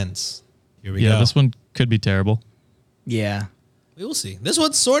his friends. Here we Yeah, go. this one could be terrible. Yeah. We will see. This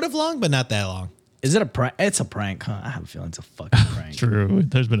one's sort of long, but not that long. Is it a prank? It's a prank, huh? I have a feeling it's a fucking prank. True.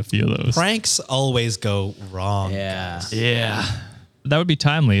 There's been a few of those. Pranks always go wrong. Yeah. Yeah. That would be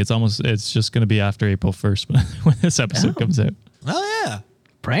timely. It's just going to be after April 1st when this episode comes out. Oh, yeah.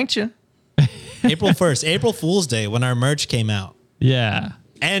 Pranked you. April 1st, April Fool's Day, when our merch came out. Yeah.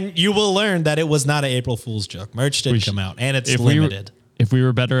 And you will learn that it was not an April Fool's joke. Merch did come out, and it's If limited. If we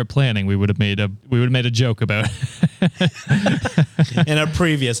were better at planning, we would have made a joke about it. In a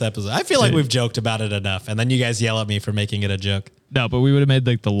previous episode. I feel like we've joked about it enough, and then you guys yell at me for making it a joke. No, but we would have made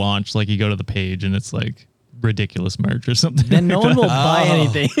like the launch, like you go to the page and it's like ridiculous merch or something. Then no one will buy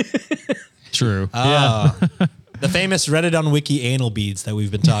anything. True. Oh. The famous Reddit on Wiki anal beads that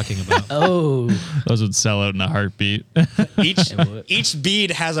we've been talking about. Oh. Those would sell out in a heartbeat. Each bead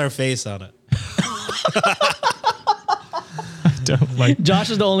has our face on it. Don't like Josh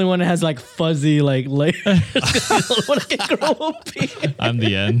is the only one that has like fuzzy like layers. He's the only one that can grow a beard. I'm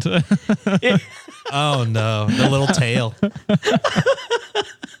the end. Oh no, the little tail.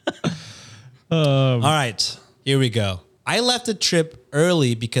 All right, here we go. I left a trip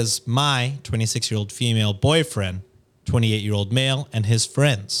early because my 26-year-old female boyfriend, 28-year-old male, and his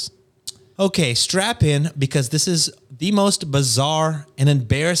friends. Okay, strap in because this is the most bizarre and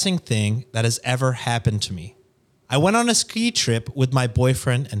embarrassing thing that has ever happened to me. I went on a ski trip with my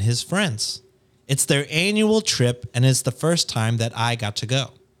boyfriend and his friends. It's their annual trip and it's the first time that I got to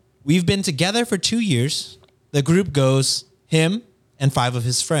go. We've been together for 2 years. The group goes him and 5 of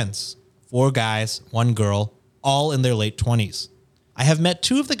his friends, 4 guys, 1 girl, all in their late 20s. I have met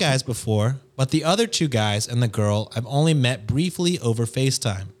 2 of the guys before, but the other 2 guys and the girl I've only met briefly over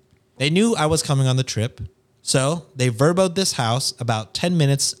FaceTime. They knew I was coming on the trip, so they verboed this house about 10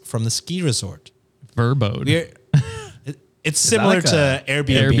 minutes from the ski resort. Verboed. It's similar like to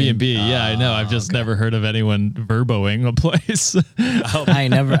Airbnb. Airbnb. Yeah, I know. I've just never heard of anyone verboing a place.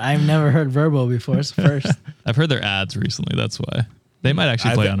 I've never heard Verbo before. It's the first. I've heard their ads recently. That's why they might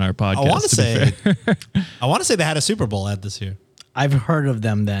actually I- play on our podcast. I want to to be say, fair. I want to say they had a Super Bowl ad this year. I've heard of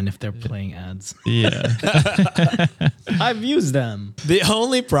them then if they're playing ads. Yeah. I've used them. The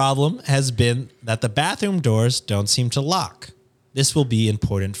only problem has been that the bathroom doors don't seem to lock. This will be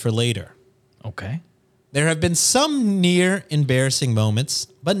important for later. Okay. There have been some near embarrassing moments,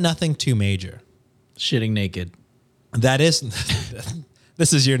 but nothing too major. Shitting naked. That is,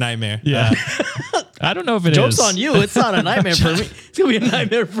 this is your nightmare. Yeah. I don't know if it is. Joke's on you. It's not a nightmare for me. It's gonna be a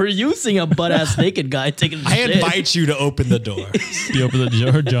nightmare for you seeing a butt ass naked guy taking a I shit. invite you to open the door. You open the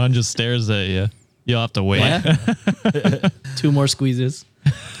door, John just stares at you. You'll have to wait. Yeah. 2 more squeezes.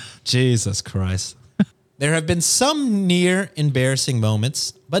 Jesus Christ. There have been some near embarrassing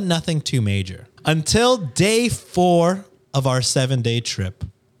moments, but nothing too major. Until day 4 of our 7-day trip.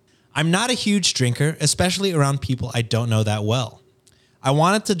 I'm not a huge drinker, especially around people I don't know that well. I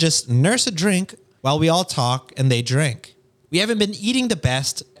wanted to just nurse a drink while we all talk and they drank. We haven't been eating the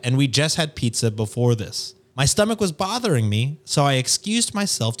best, and we just had pizza before this. My stomach was bothering me, so I excused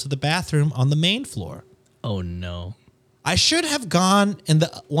myself to the bathroom on the main floor. Oh no. I should have gone in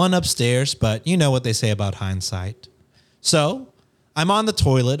the one upstairs, but you know what they say about hindsight. So I'm on the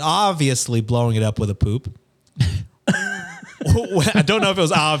toilet, obviously blowing it up with a poop. I don't know if it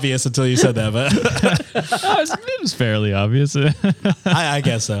was obvious until you said that, but It was fairly obvious. I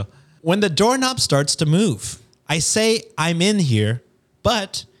guess so. When the doorknob starts to move, I say I'm in here,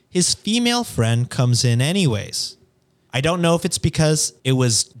 but his female friend comes in anyways. I don't know if it's because it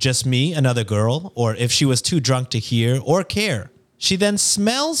was just me, another girl, or if she was too drunk to hear or care. She then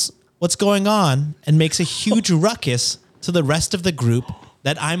smells what's going on and makes a huge ruckus to the rest of the group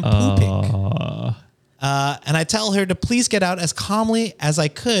that I'm pooping. And I tell her to please get out as calmly as I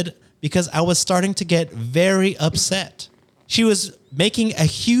could because I was starting to get very upset. She was making a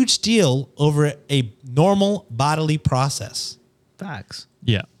huge deal over a normal bodily process. Facts.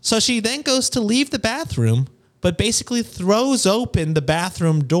 Yeah. So she then goes to leave the bathroom, but basically throws open the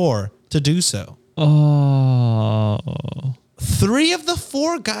bathroom door to do so. Oh. 3 of the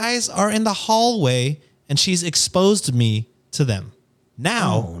 4 guys are in the hallway, and she's exposed me to them.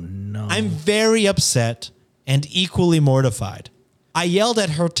 Now, I'm very upset and equally mortified. I yelled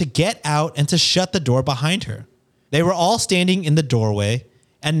at her to get out and to shut the door behind her. They were all standing in the doorway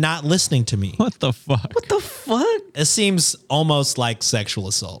and not listening to me. What the fuck? What the fuck? It seems almost like sexual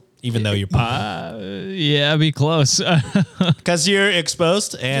assault, even though you're Yeah, be close. because you're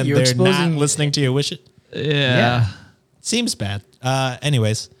exposed and You're they're exposing- not listening to your wishes. Yeah. Seems bad.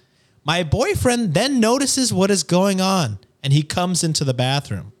 Anyways, my boyfriend then notices what is going on and he comes into the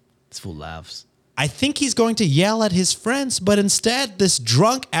bathroom. This fool laughs. I think he's going to yell at his friends, but instead this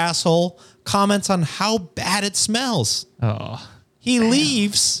drunk asshole comments on how bad it smells. Oh. He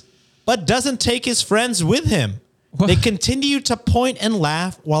leaves, but doesn't take his friends with him. They continue to point and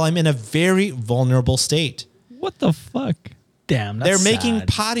laugh while I'm in a very vulnerable state. What the fuck? Damn, that's They're making sad.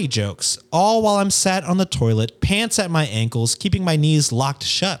 potty jokes, all while I'm sat on the toilet, pants at my ankles, keeping my knees locked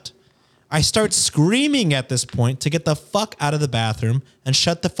shut. I start screaming at this point to get the fuck out of the bathroom and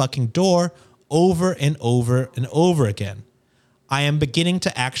shut the fucking door over and over and over again. I am beginning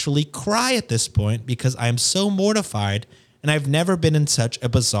to actually cry at this point because I am so mortified and I've never been in such a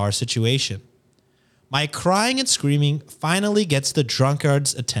bizarre situation. My crying and screaming finally gets the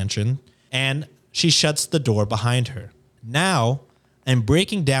drunkard's attention and she shuts the door behind her. Now, I'm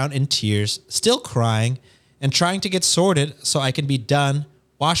breaking down in tears, still crying, and trying to get sorted so I can be done,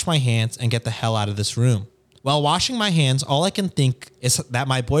 wash my hands, and get the hell out of this room. While washing my hands, all I can think is that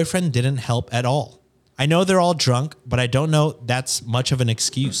my boyfriend didn't help at all. I know they're all drunk, but I don't know that's much of an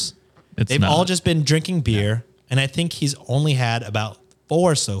excuse. It's They've not. all just been drinking beer, and I think he's only had about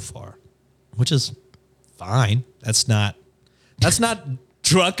 4 so far, which is fine. That's not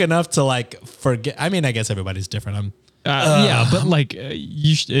drunk enough to like forget. I mean, I guess everybody's different. Yeah, but like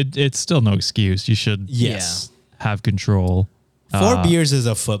it's still no excuse. You should Yes. have control. 4 beers is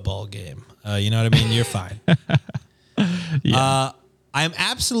a football game. You know what I mean? You're fine. I'm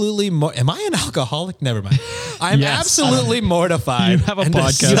absolutely. Am I an alcoholic? Never mind. I'm Yes. absolutely mortified. You have a and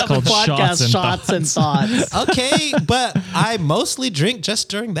podcast You have a called podcast, Shots and Thoughts. Okay, but I mostly drink just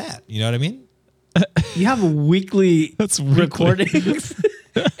during that. You know what I mean? You have weekly That's weekly. recordings,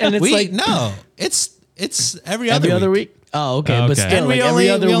 and it's like no, it's every every other other week. Oh, okay, but Okay. still, And we like only- every we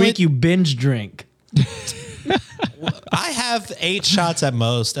other only- week you binge drink. I have 8 shots at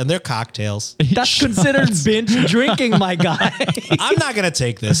most, and they're cocktails. That's considered binge drinking, my guy. I'm not gonna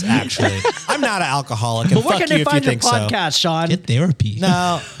take this. Actually, I'm not an alcoholic. And But where fuck can you they if you find your think so. podcast, Sean? Get therapy.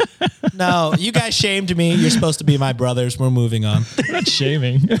 No, you guys shamed me. You're supposed to be my brothers. We're moving on. Not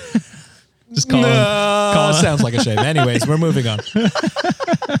shaming. Just call him. No, sounds like a shame. Anyways, we're moving on.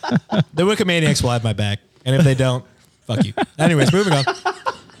 The Wikimaniacs will have my back, and if they don't, fuck you. Anyways, moving on.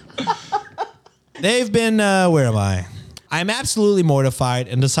 They've been, where am I? I'm absolutely mortified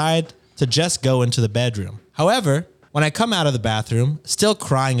and decide to just go into the bedroom. However, when I come out of the bathroom, still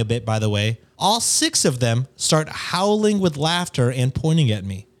crying a bit, by the way, all 6 of them start howling with laughter and pointing at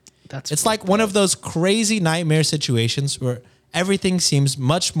me. That's It's like one of those crazy nightmare situations where Everything seems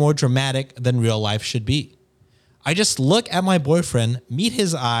much more dramatic than real life should be. I just look at my boyfriend, meet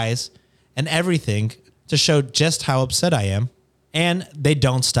his eyes, and everything to show just how upset I am. And they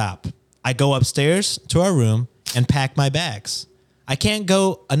don't stop. I go upstairs to our room and pack my bags. I can't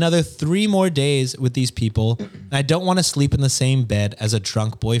go another 3 more days with these people, and I don't want to sleep in the same bed as a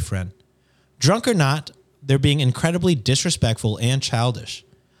drunk boyfriend. Drunk or not, they're being incredibly disrespectful and childish.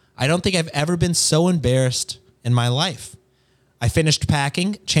 I don't think I've ever been so embarrassed in my life. I finished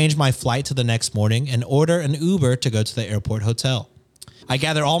packing, changed my flight to the next morning, and order an Uber to go to the airport hotel. I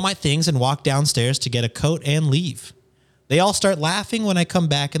gather all my things and walk downstairs to get a coat and leave. They all start laughing when I come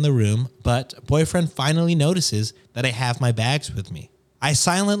back in the room, but boyfriend finally notices that I have my bags with me. I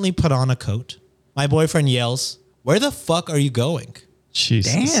silently put on a coat. My boyfriend yells, "Where the fuck are you going?"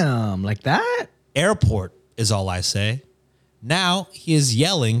 Jesus. Damn, like that? Airport is all I say. Now he is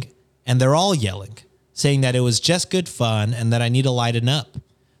yelling, and they're all yelling, saying that it was just good fun and that I need to lighten up,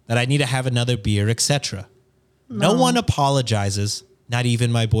 that I need to have another beer, etc. No one apologizes, not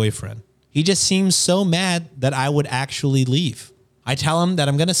even my boyfriend. He just seems so mad that I would actually leave. I tell him that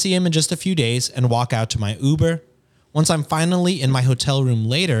I'm going to see him in just a few days and walk out to my Uber. Once I'm finally in my hotel room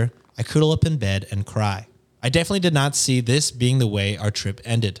later, I cuddle up in bed and cry. I definitely did not see this being the way our trip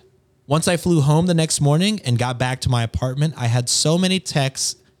ended. Once I flew home the next morning and got back to my apartment, I had so many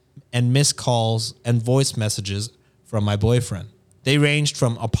texts and missed calls and voice messages from my boyfriend. They ranged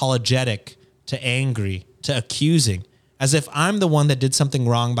from apologetic to angry to accusing, as if I'm the one that did something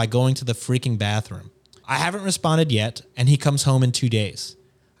wrong by going to the freaking bathroom. I haven't responded yet, and he comes home in 2 days.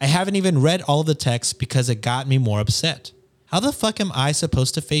 I haven't even read all of the texts because it got me more upset. How the fuck am I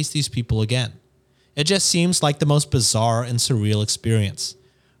supposed to face these people again? It just seems like the most bizarre and surreal experience.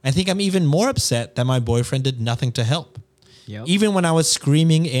 I think I'm even more upset that my boyfriend did nothing to help. Yep. Even when I was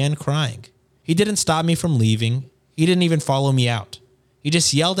screaming and crying. He didn't stop me from leaving. He didn't even follow me out. He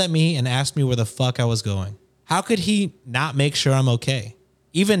just yelled at me and asked me where the fuck I was going. How could he not make sure I'm okay?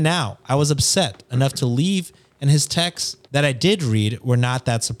 Even now, I was upset enough to leave, and his texts that I did read were not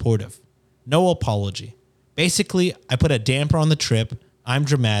that supportive. No apology. Basically, I put a damper on the trip. I'm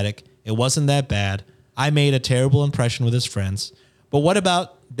dramatic. It wasn't that bad. I made a terrible impression with his friends. But what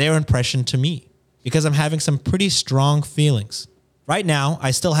about their impression to me? Because I'm having some pretty strong feelings. Right now,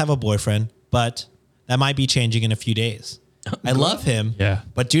 I still have a boyfriend, but that might be changing in a few days. I love him, Yeah.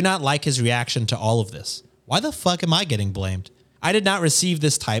 but do not like his reaction to all of this. Why the fuck am I getting blamed? I did not receive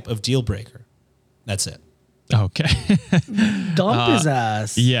this type of deal breaker. That's it. Okay. Dump his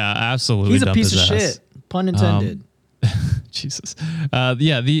ass. Yeah, absolutely. He's a dump piece of his ass. shit. Pun intended. Jesus.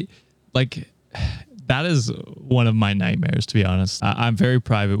 That is one of my nightmares, to be honest. I'm very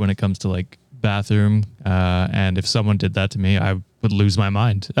private when it comes to like bathroom. And if someone did that to me, I would lose my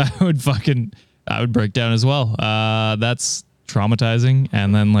mind. I would break down as well. That's traumatizing.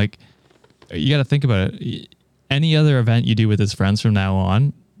 And then like, you got to think about it. Any other event you do with his friends from now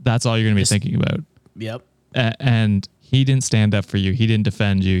on, that's all you're going to be thinking about. Yep. And he didn't stand up for you. He didn't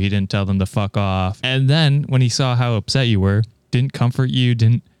defend you. He didn't tell them to fuck off. And then when he saw how upset you were, didn't comfort you,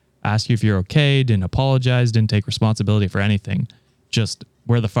 didn't ask you if you're okay, didn't apologize, didn't take responsibility for anything. Just,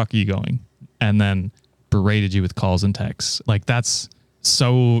 where the fuck are you going? And then berated you with calls and texts. Like, that's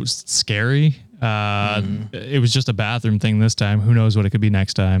so scary. It was just a bathroom thing this time. Who knows what it could be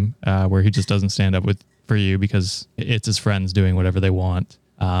next time, where he just doesn't stand up for you because it's his friends doing whatever they want.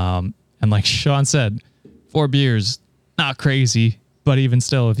 And like Sean said, 4 beers, not crazy, but even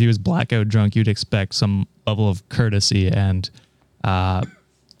still, if he was blackout drunk, you'd expect some level of courtesy and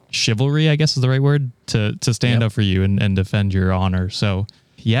chivalry, I guess is the right word, to stand up for you and defend your honor. So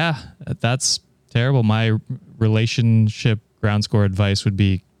yeah, that's terrible. My relationship ground score advice would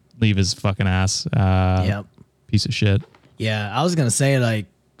be leave his fucking ass. Yep. Piece of shit. Yeah, I was gonna say, like,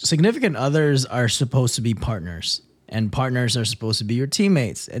 significant others are supposed to be partners, and partners are supposed to be your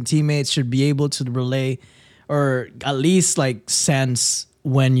teammates, and teammates should be able to relay or at least like sense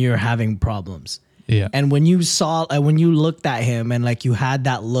when you're having problems. Yeah. And when you saw, when you looked at him and like you had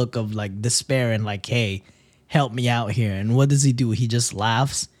that look of like despair and like, hey, help me out here. And what does he do? He just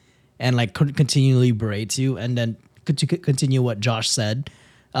laughs and like continually berates you. And then to continue what Josh said,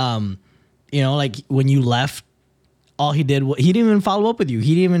 like when you left, all he did, he didn't even follow up with you.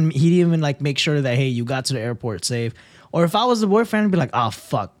 He didn't even like make sure that, hey, you got to the airport safe. Or if I was the boyfriend, I'd be like, oh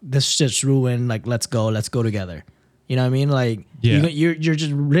fuck, this shit's ruined. Like, let's go together. You know what I mean? Like, Yeah. you're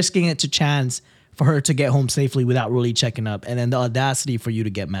just risking it to chance for her to get home safely without really checking up, and then the audacity for you to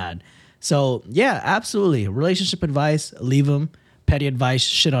get mad. So yeah, absolutely. Relationship advice, leave him. Petty advice,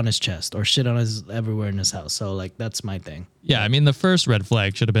 shit on his chest or shit on his everywhere in his house. So like, that's my thing. Yeah, I mean, the first red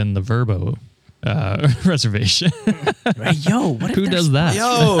flag should have been the verbo reservation. Right? Yo, what if Who there's- does that?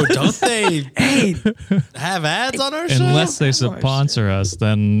 Yo, don't they Hey, have ads on our show? Unless they sponsor us,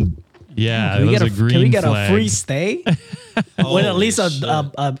 then yeah, can we, those get are green can we get flag. a free stay with at Holy least shit.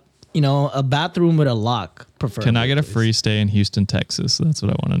 a bathroom with a lock? Preferably. Can I get a free stay in Houston, Texas? That's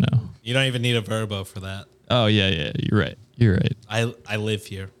what I want to know. You don't even need a verbo for that. Oh yeah, you're right. You're right. I live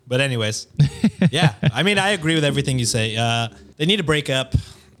here. But anyways, yeah. I mean, I agree with everything you say. They need to break up.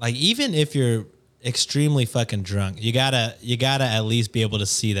 Like, even if you're extremely fucking drunk, you gotta at least be able to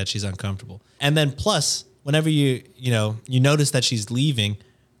see that she's uncomfortable. And then plus, whenever you notice that she's leaving,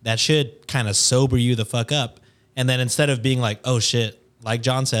 that should kind of sober you the fuck up. And then instead of being like, oh shit, like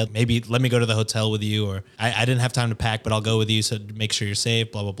John said, maybe let me go to the hotel with you, or I didn't have time to pack, but I'll go with you so to make sure you're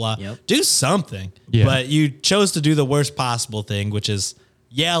safe, blah, blah, blah. Yep. Do something. Yeah. But you chose to do the worst possible thing, which is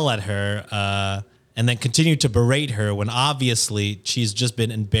yell at her and then continue to berate her when obviously she's just been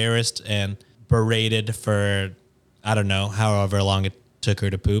embarrassed and berated for, I don't know, however long it took her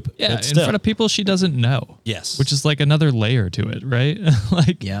to poop. Yeah, But in front of people she doesn't know. Yes. Which is like another layer to it, right?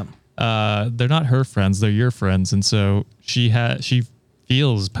 Like, Yeah. they're not her friends, they're your friends, and so she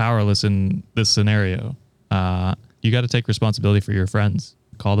feels powerless in this scenario. You got to take responsibility for your friends.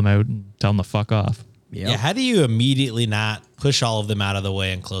 Call them out and tell them to fuck off. Yeah, how do you immediately not push all of them out of the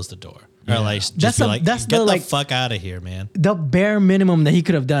way and close the door? Or like just That's be a- like, that's get the, the like- fuck out of here, man. The bare minimum that he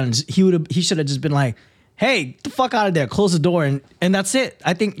could have done is he should have just been like, hey, get the fuck out of there, close the door, and that's it.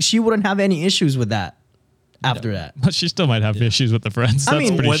 I think she wouldn't have any issues with that after that. But she still might have issues with the friends. That's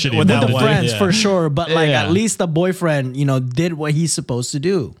mean, pretty with- shitty. with of that them The to one, do. friends yeah. for sure, but like Yeah. at least the boyfriend, did what he's supposed to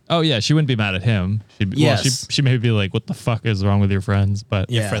do. Oh yeah, she wouldn't be mad at him. She'd be, Yes. well, she may be like, "What the fuck is wrong with your friends?" But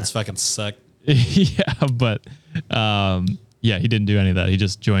Your Yeah. friends fucking suck. yeah, but yeah, he didn't do any of that. He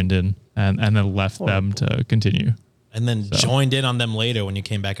just joined in and then left them to continue. And then joined in on them later when you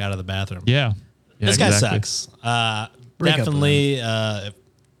came back out of the bathroom. Yeah, yeah This guy exactly. sucks. Break up with Definitely,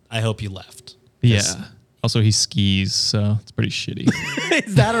 I hope you left. Yeah. Also, he skis, so it's pretty shitty.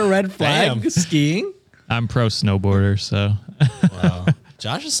 Is that a red flag? Damn. Skiing? I'm pro snowboarder, so Wow.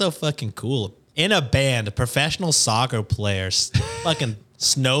 Josh is so fucking cool. In a band, professional soccer players, fucking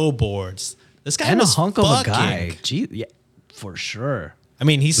snowboards. This guy And a was hunk of a fucking- guy. Gee, yeah, for sure. I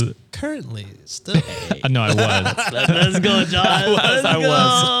mean, he's currently still. no, I was. Let's go, John. I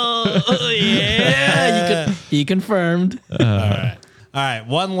was. Oh, yeah, he confirmed. All right.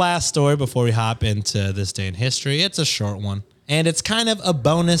 One last story before we hop into this day in history. It's a short one. And it's kind of a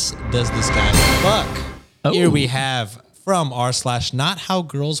bonus. Does this guy fuck? Here we have from r/not how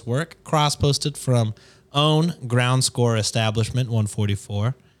girls work, cross posted from own ground score establishment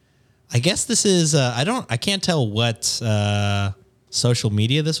 144. I guess this is, I can't tell what social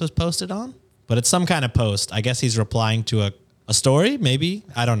media this was posted on, but it's some kind of post. I guess he's replying to a story, maybe.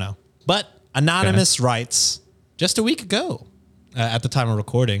 I don't know. But Anonymous writes, just a week ago, at the time of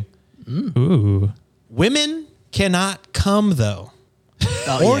recording, Ooh. women cannot come though.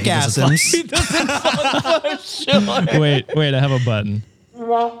 Oh, yeah, he doesn't Orgasms. Wait, I have a button.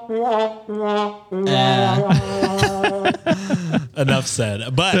 Enough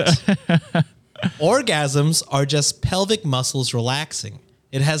said. But orgasms are just pelvic muscles relaxing.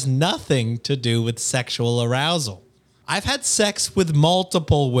 It has nothing to do with sexual arousal. I've had sex with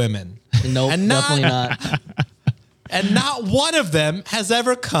multiple women. Nope, And not- definitely not. And not one of them has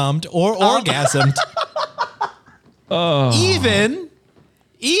ever cummed or orgasmed.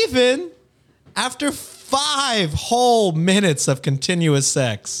 Even after 5 whole minutes of continuous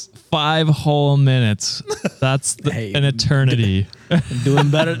sex. 5 whole minutes. That's Hey. an eternity. doing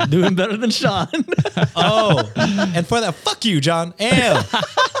better than Sean. Oh, and for that, fuck you, John.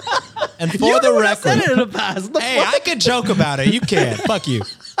 And for the Said record, it in the past. hey, I could joke about it. You can't. Fuck you.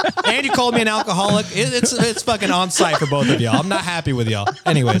 And you called me an alcoholic. It's fucking on site for both of y'all. I'm not happy with y'all.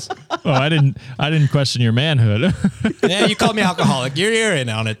 Anyways, Oh, I didn't question your manhood. yeah, you called me alcoholic. You're in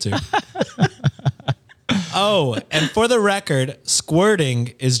on it too. Oh, and for the record,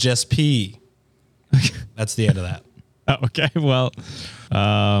 squirting is just pee. That's the end of that. Oh, okay, well,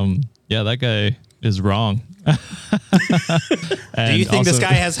 yeah, that guy is wrong. Do you think this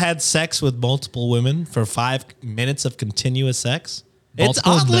guy has had sex with multiple women for 5 minutes of continuous sex? It's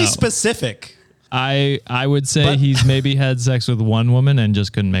Multiple? oddly No. specific. I would say But- he's maybe had sex with one woman and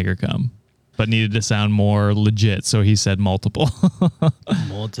just couldn't make her come, but needed to sound more legit, so he said multiple.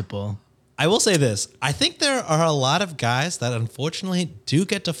 Multiple. I will say this. I think there are a lot of guys that unfortunately do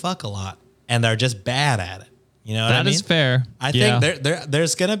get to fuck a lot and are just bad at it. You know what I That mean? is fair. I Yeah. think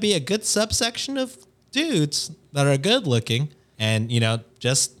there's going to be a good subsection of dudes that are good looking and,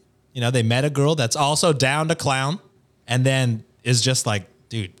 they met a girl that's also down to clown and then is just like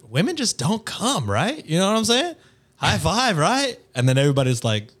dude, women just don't come, right? You know what I'm saying? High five, right? And then everybody's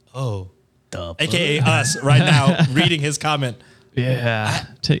like, oh, Duh. AKA us right now reading his comment. Yeah.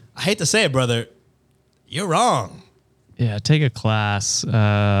 I hate to say it, brother. You're wrong. Yeah, take a class,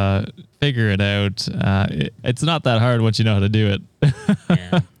 figure it out. It's not that hard once you know how to do it.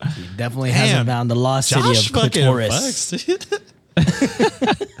 Yeah. He definitely hasn't found the lost city Josh of fucking clitoris.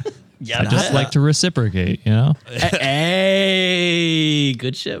 fucks. Yeah, I just like to reciprocate, you know? Hey,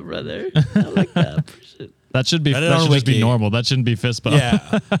 good shit, brother. I like that. That should be Reddit that on should just be Wiki. normal. That shouldn't be fist bump.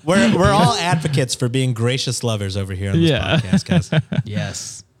 Yeah. We're all advocates for being gracious lovers over here on this podcast, guys.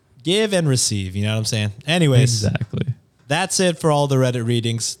 Yes. Give and receive, you know what I'm saying? Anyways, Exactly. that's it for all the Reddit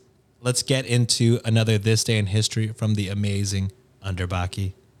readings. Let's get into another This Day in History from the amazing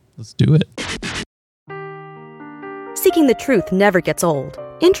Underbaki. Let's do it. Seeking the truth never gets old.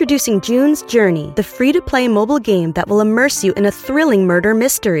 Introducing June's Journey, the free-to-play mobile game that will immerse you in a thrilling murder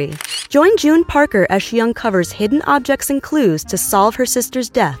mystery. Join June Parker as she uncovers hidden objects and clues to solve her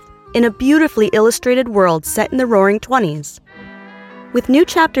sister's death in a beautifully illustrated world set in the Roaring 20s. With new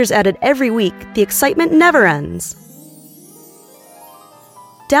chapters added every week, the excitement never ends.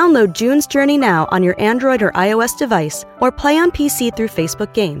 Download June's Journey now on your Android or iOS device, or play on PC through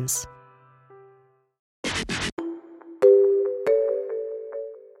Facebook Games.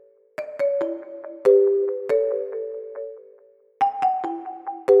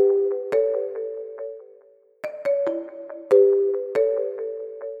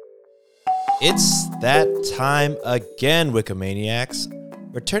 It's that time again, Wikimaniacs.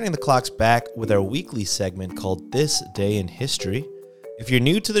 We're turning the clocks back with our weekly segment called This Day in History. If you're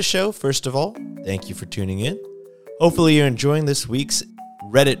new to the show, first of all, thank you for tuning in. Hopefully you're enjoying this week's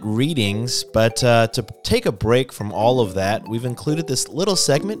Reddit readings, but to take a break from all of that, we've included this little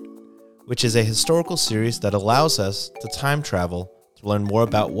segment, which is a historical series that allows us to time travel to learn more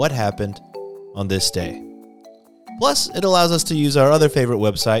about what happened on this day. Plus, it allows us to use our other favorite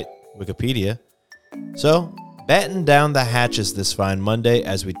website, Wikipedia. So, batten down the hatches this fine Monday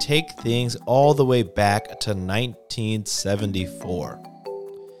as we take things all the way back to 1974.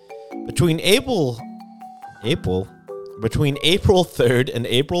 Between April 3rd and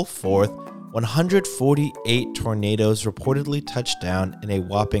April 4th, 148 tornadoes reportedly touched down in a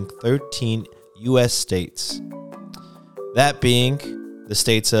whopping 13 U.S. states. That being the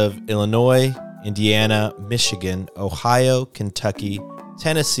states of Illinois, Indiana, Michigan, Ohio, Kentucky,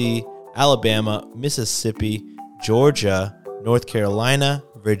 Tennessee, Alabama, Mississippi, Georgia, North Carolina,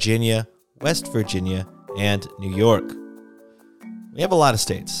 Virginia, West Virginia, and New York. We have a lot of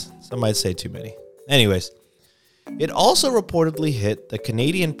states. Some might say too many. Anyways, it also reportedly hit the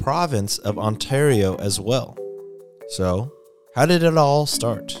Canadian province of Ontario as well. So, how did it all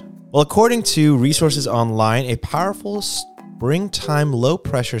start? Well, according to Resources Online, a powerful springtime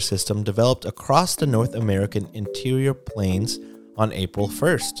low-pressure system developed across the North American interior plains on April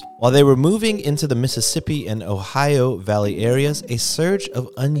 1st. While they were moving into the Mississippi and Ohio Valley areas, a surge of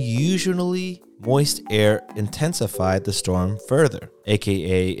unusually moist air intensified the storm further,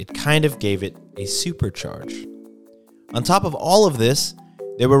 aka it kind of gave it a supercharge. On top of all of this,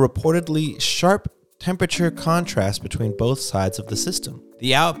 there were reportedly sharp temperature contrasts between both sides of the system.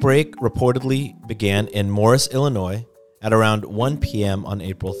 The outbreak reportedly began in Morris, Illinois at around 1 p.m. on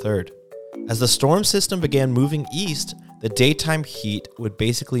April 3rd. As the storm system began moving east, the daytime heat would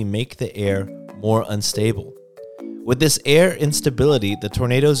basically make the air more unstable. With this air instability, the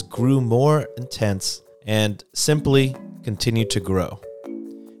tornadoes grew more intense and simply continued to grow.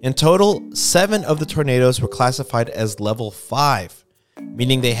 In total, 7 of the tornadoes were classified as level 5,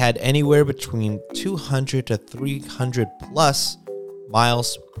 meaning they had anywhere between 200 to 300 plus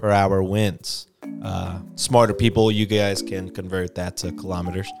miles per hour winds. Smarter people, you guys can convert that to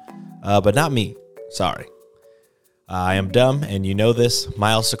kilometers, but not me. Sorry. I am dumb, and you know this.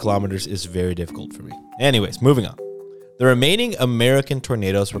 Miles to kilometers is very difficult for me. Anyways, moving on. The remaining American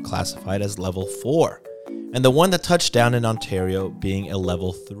tornadoes were classified as level 4, and the one that touched down in Ontario being a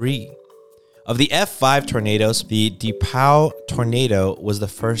level 3. Of the F5 tornadoes, the DePau tornado was the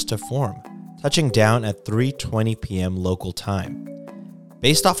first to form, touching down at 3:20 p.m. local time.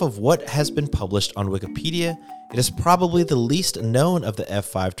 Based off of what has been published on Wikipedia, it is probably the least known of the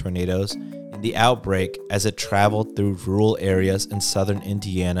F5 tornadoes in the outbreak as it traveled through rural areas in southern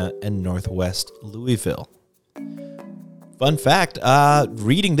Indiana and northwest Louisville. Fun fact,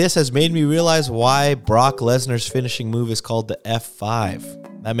 reading this has made me realize why Brock Lesnar's finishing move is called the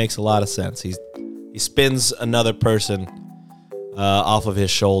F5. That makes a lot of sense. He spins another person off of his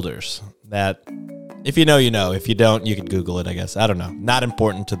shoulders. That, if you know, you know. If you don't, you can Google it, I guess. I don't know. Not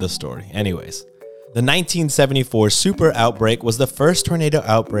important to the story. Anyways, The 1974 super outbreak was the first tornado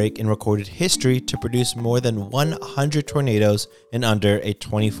outbreak in recorded history to produce more than 100 tornadoes in under a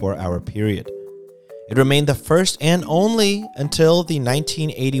 24-hour period. It remained the first and only until the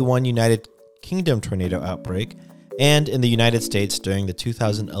 1981 United Kingdom tornado outbreak and in the United States during the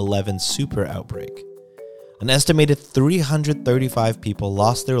 2011 super outbreak. An estimated 335 people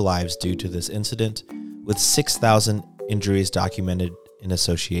lost their lives due to this incident, with 6,000 injuries documented in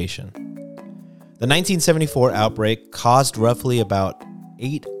association. The 1974 outbreak caused roughly about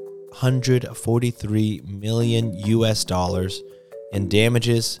 $843 million in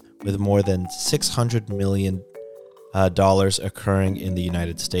damages, with more than $600 million occurring in the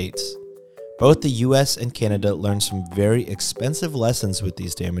United States. Both the US and Canada learned some very expensive lessons with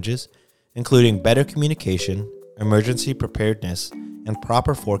these damages, including better communication, emergency preparedness, and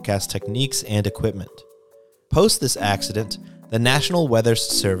proper forecast techniques and equipment. Post this accident, the National Weather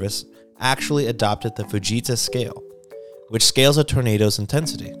Service actually adopted the Fujita scale, which scales a tornado's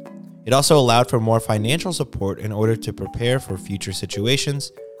intensity. It also allowed for more financial support in order to prepare for future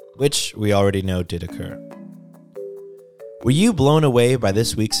situations, which we already know did occur. Were you blown away by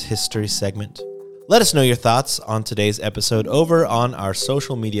this week's history segment? Let us know your thoughts on today's episode over on our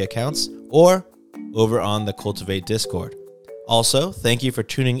social media accounts or over on the Cultivate Discord. Also, thank you for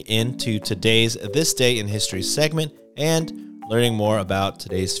tuning in to today's This Day in History segment and learning more about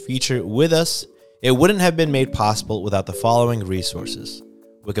today's feature with us. It wouldn't have been made possible without the following resources: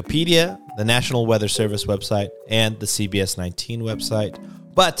 Wikipedia, the National Weather Service website, and the CBS 19 website.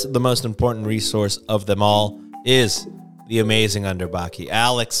 But the most important resource of them all is the amazing Underbaki.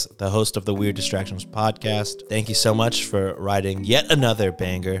 Alex, the host of the Weird Distractions podcast, thank you so much for writing yet another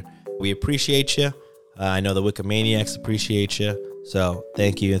banger. We appreciate you. I know the Wikimaniacs appreciate you. So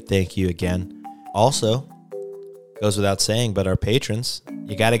thank you again. Also, goes without saying, but our patrons,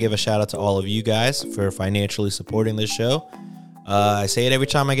 you got to give a shout out to all of you guys for financially supporting this show. I say it every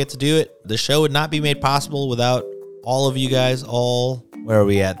time I get to do it. The show would not be made possible without all of you guys. Where are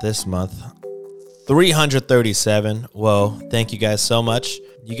we at this month? 337. Whoa. Thank you guys so much.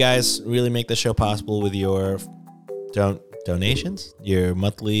 You guys really make the show possible with your donations, your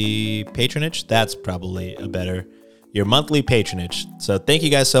monthly patronage. That's probably your monthly patronage. So thank you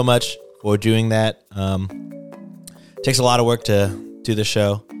guys so much for doing that. Takes a lot of work to do the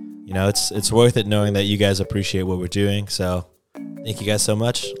show. You know, it's worth it knowing that you guys appreciate what we're doing. So thank you guys so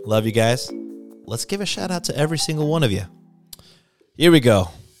much. Love you guys. Let's give a shout out to every single one of you. Here we go.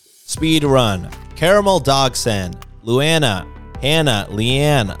 Speed run. Caramel Dogsen, Luana, Hannah,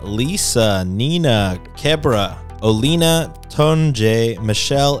 Leanne, Lisa, Nina, Kebra, Olina, Tonje,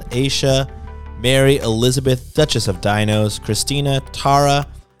 Michelle, Aisha, Mary, Elizabeth, Duchess of Dinos, Christina, Tara,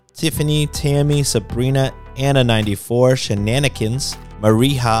 Tiffany, Tammy, Sabrina, Anna94, Shenanigans,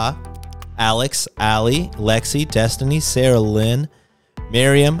 Mariha, Alex, Ali, Lexi, Destiny, Sarah Lynn,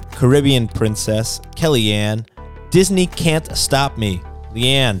 Miriam, Caribbean Princess, Kellyanne, Disney Can't Stop Me,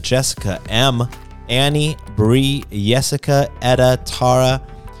 Leanne, Jessica, M, Annie, Bree, Jessica, Etta, Tara,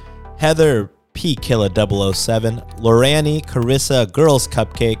 Heather, P. Killa 007, Lorani, Carissa, Girls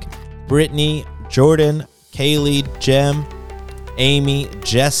Cupcake, Brittany, Jordan, Kaylee, Jem, Amy,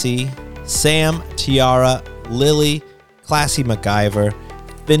 Jesse, Sam, Tiara, Lily, Classy MacGyver,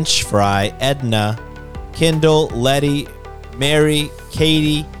 Finch Fry, Edna, Kindle, Letty, Mary,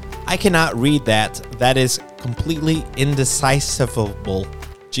 Katie. I cannot read that. That is completely indecipherable.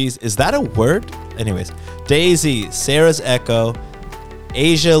 Jeez, is that a word? Anyways, Daisy, Sarah's Echo,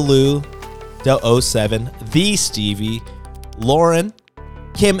 Asia Lou, 07, The Stevie, Lauren,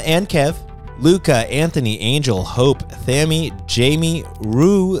 Kim and Kev, Luca, Anthony, Angel, Hope, Thammy, Jamie,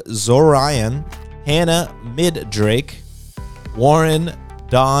 Rue, Zorian, Hannah, Mid-Drake, Warren,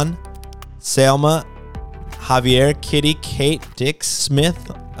 Don, Selma, Javier, Kitty, Kate, Dick,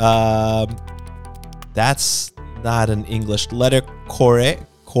 Smith, that's not an English letter, Courier,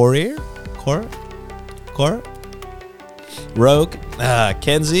 Rogue,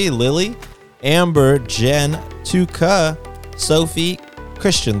 Kenzie, Lily, Amber, Jen, Tuka, Sophie,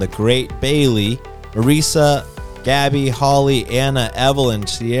 Christian the Great, Bailey, Marisa, Gabby, Holly, Anna, Evelyn,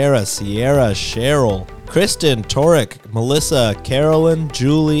 Sierra, Cheryl, Kristen, Torek, Melissa, Carolyn,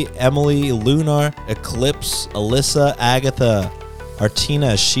 Julie, Emily, Lunar, Eclipse, Alyssa, Agatha,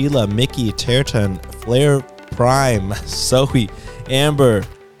 Artina, Sheila, Mickey, Terton, Flair, Prime, Zoe, Amber,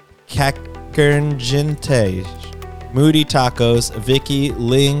 Kakernjinte, Moody Tacos, Vicky,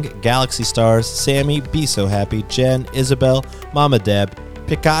 Ling, Galaxy Stars, Sammy, Be So Happy, Jen, Isabel, Mama Deb,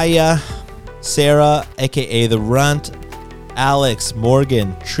 Pikaya, Sarah, aka The Runt, Alex,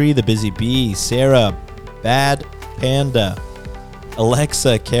 Morgan, Tree the Busy Bee, Sarah, Bad Panda,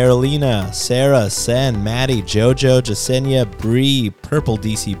 Alexa, Carolina, Sarah, Sen, Maddie, Jojo, Jasenia, Bree, Purple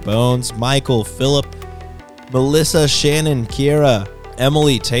DC Bones, Michael, Philip, Melissa, Shannon, Kiera,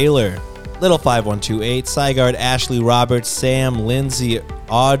 Emily, Taylor, Little 5128, Sygard, Ashley, Roberts, Sam, Lindsay,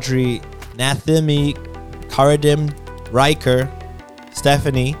 Audrey, Nathimi, Karadim, Riker,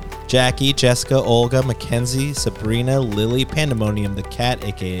 Stephanie, Jackie, Jessica, Olga, Mackenzie, Sabrina, Lily, Pandemonium, the cat,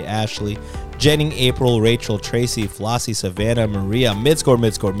 aka Ashley, Jenny, April, Rachel, Tracy, Flossie, Savannah, Maria, Midscore,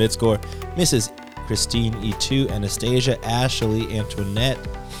 Mrs. Christine, E2, Anastasia, Ashley, Antoinette,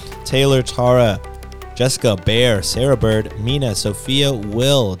 Taylor, Tara, Jessica, Bear, Sarah Bird, Mina, Sophia,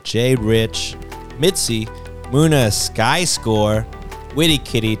 Will, Jay Rich, Mitzi, Muna, Sky Score, Witty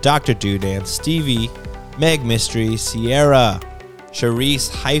Kitty, Dr. Doodan, Stevie, Meg Mystery, Sierra,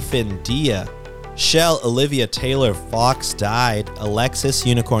 Charisse, Dia, Shell, Olivia, Taylor, Fox Died, Alexis,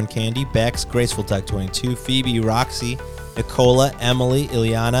 Unicorn Candy, Bex, Graceful Duck 22, Phoebe, Roxy, Nicola, Emily,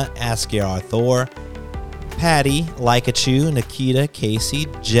 Ileana, Askiar, Thor, Patty, Likachu, Nikita, Casey,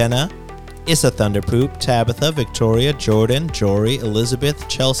 Jenna, Issa Thunderpoop, Tabitha, Victoria, Jordan, Jory, Elizabeth,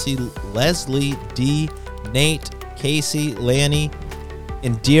 Chelsea, Leslie, D, Nate, Casey, Lanny,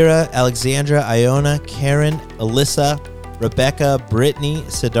 Indira, Alexandra, Iona, Karen, Alyssa, Rebecca, Brittany,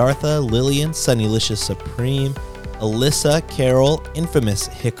 Siddhartha, Lillian, Sunnylicious Supreme, Alyssa, Carol, Infamous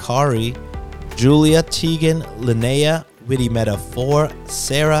Hikari, Julia, Tegan, Linnea, Witty Metaphor,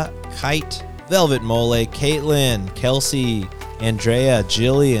 Sarah, Kite, Velvet Mole, Caitlin, Kelsey, Andrea,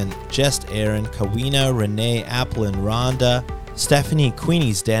 Jillian, Just Aaron, Kawina, Renee, Applin, Rhonda, Stephanie,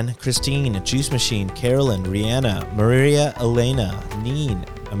 Queenie's Den, Christine, Juice Machine, Carolyn, Rihanna, Maria, Elena, Neen,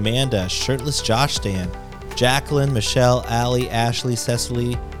 Amanda, Shirtless Josh Stan, Jacqueline, Michelle, Allie, Ashley,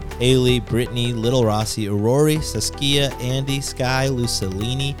 Cecily, Haley, Brittany, Little Rossi, Aurori, Saskia, Andy, Sky,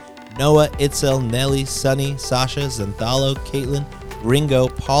 Lucilini, Noah, Itzel, Nelly, Sunny, Sasha, Zenthalo, Caitlin, Ringo,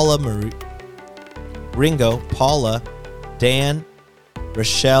 Paula, Dan,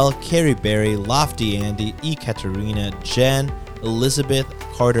 Rochelle, Carrie Berry, Lofty Andy, Katerina, Jen, Elizabeth,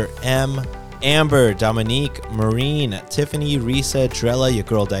 Carter M, Amber, Dominique, Marine, Tiffany, Risa, Drella, your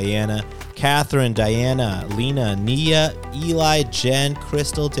girl Diana, Catherine, Diana, Lena, Nia, Eli, Jen,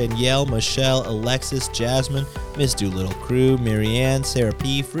 Crystal, Danielle, Michelle, Alexis, Jasmine, Miss Doolittle Crew, Marianne, Sarah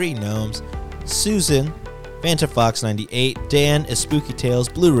P, Free Gnomes, Susan, Fanta Fox 98, Dan, Spooky Tales,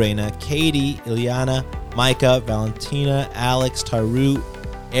 Blue Reina, Katie, Ileana, Micah, Valentina, Alex, Taru,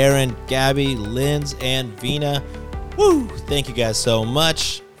 Aaron, Gabby, Linz, and Vina. Woo! Thank you guys so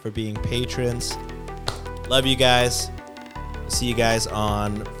much for being patrons. Love you guys. See you guys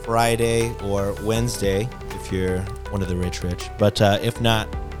on Friday or Wednesday if you're one of the rich. But if not,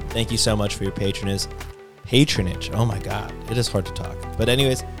 thank you so much for your patronage. Oh my God, it is hard to talk. But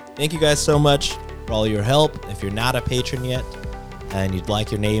anyways, thank you guys so much for all your help. If you're not a patron yet and you'd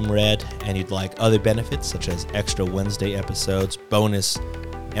like your name read and you'd like other benefits such as extra Wednesday episodes, bonus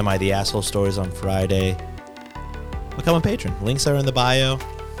Am I the Asshole stories on Friday, become a patron. Links are in the bio.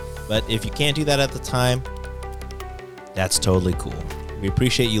 But if you can't do that at the time, that's totally cool. We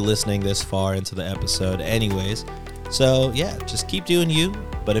appreciate you listening this far into the episode anyways. So yeah, just keep doing you.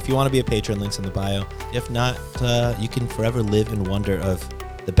 But if you want to be a patron, links in the bio. If not, you can forever live in wonder of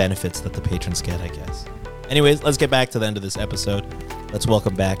the benefits that the patrons get, I guess. Anyways, let's get back to the end of this episode. Let's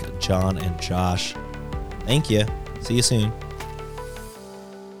welcome back John and Josh. Thank you. See you soon.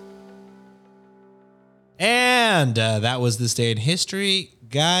 And that was This Day in History.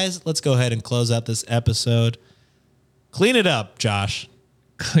 Guys, let's go ahead and close out this episode. Clean it up, Josh.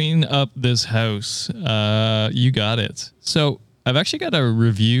 Clean up this house. You got it. So I've actually got a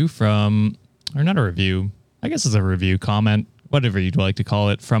review from, or not a review, I guess it's a review, comment, whatever you'd like to call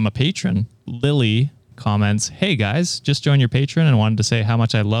it, from a patron. Lily comments, "Hey guys, just joined your Patreon and wanted to say how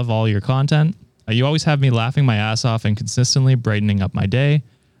much I love all your content. You always have me laughing my ass off and consistently brightening up my day.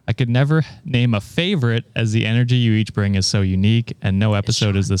 I could never name a favorite as the energy you each bring is so unique and no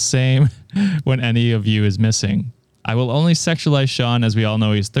episode is the same when any of you is missing. I will only sexualize Sean as we all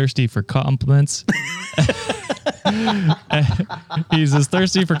know he's thirsty for compliments." He's as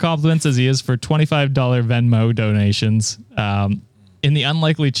thirsty for compliments as he is for $25 Venmo donations. In the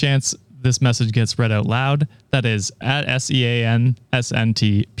unlikely chance this message gets read out loud, that is at SEANSNTPOD.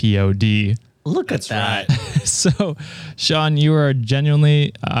 Look at that. Right. So, Sean, you are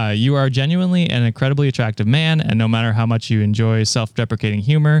genuinely an incredibly attractive man, and no matter how much you enjoy self-deprecating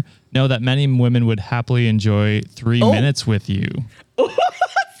humor, know that many women would happily enjoy 3 minutes with you.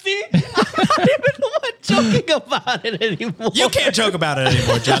 See? I'm not even the one joking about it anymore. You can't joke about it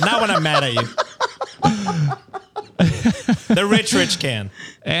anymore, John. Not when I'm mad at you. The rich can.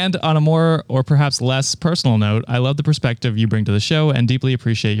 And on a more or perhaps less personal note, I love the perspective you bring to the show and deeply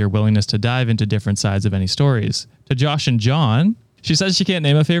appreciate your willingness to dive into different sides of any stories. To Josh and John, she says she can't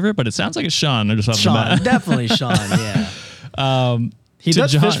name a favorite, but it sounds like it's Sean. Or just off the Sean, bat. definitely Sean. Yeah. He to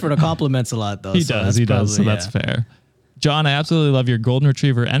does John- fish for the compliments a lot, though. He does. So that's fair. John, I absolutely love your golden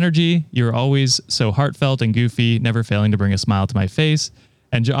retriever energy. You're always so heartfelt and goofy, never failing to bring a smile to my face.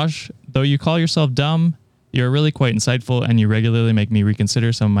 And Josh, though you call yourself dumb, you're really quite insightful and you regularly make me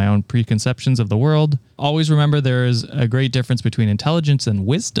reconsider some of my own preconceptions of the world. Always remember there is a great difference between intelligence and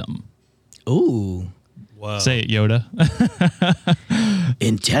wisdom. Ooh. Whoa. Say it, Yoda.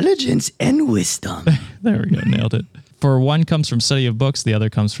 Intelligence and wisdom. There we go. Nailed it. For one comes from study of books. The other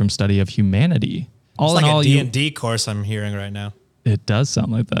comes from study of humanity. All It's in like all, a you, D&D course I'm hearing right now. it does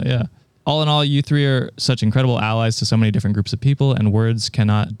sound like that. Yeah. All in all, you three are such incredible allies to so many different groups of people, and words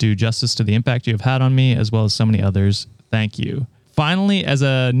cannot do justice to the impact you have had on me, as well as so many others. Thank you. Finally, as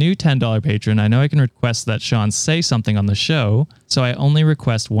a new $10 patron, I know I can request that Sean say something on the show, so I only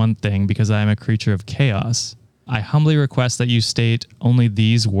request one thing because I am a creature of chaos. I humbly request that you state only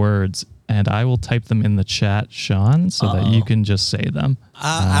these words, and I will type them in the chat, Sean, so that you can just say them.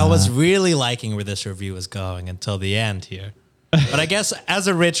 I was really liking where this review was going until the end here. But I guess as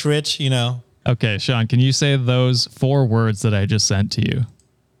a rich, Okay, Sean, can you say those 4 words that I just sent to you?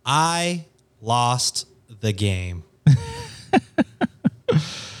 I lost the game.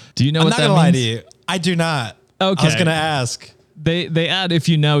 Do you know I'm what not that going to lie to means? you. I do not. Okay. I was going to ask. They add if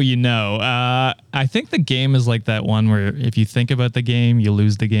you know, you know. I think the game is like that one where if you think about the game, you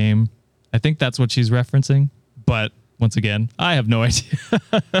lose the game. I think that's what she's referencing. But once again, I have no idea.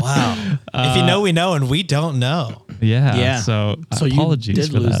 Wow. If you know, we know, and we don't know. Yeah. Yeah. So So you apologies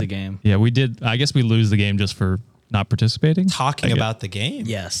did for lose that. the game. Yeah, we did. I guess we lose the game just for not participating. Talking about the game.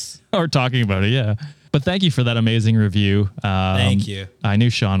 Yes. Or talking about it, yeah. But thank you for that amazing review. Thank you. I knew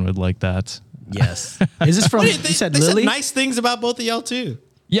Sean would like that. Yes. Is this from, you They said they Lily? said nice things about both of y'all, too.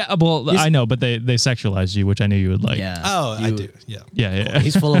 Yeah, well, I know, but they sexualized you, which I knew you would like. Yeah. Oh, I You- do. Yeah. Yeah.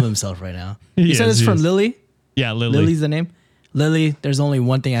 He's full of himself right now. He You said is, it's he from is. Lily? Yeah, Lily. Lily's the name? Lily, there's only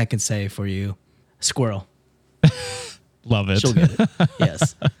one thing I can say for you. Squirrel. Love it. She'll get it.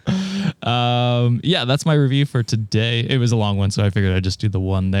 Yes. Yeah, that's my review for today. It was a long one, so I figured I'd just do the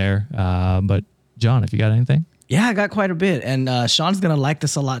one there. But John, if you got anything? Yeah, I got quite a bit. And Sean's going to like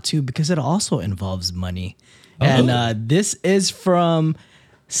this a lot too because it also involves money. And this is from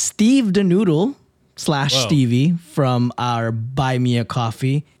Steve the Noodle / Stevie from our Buy Me a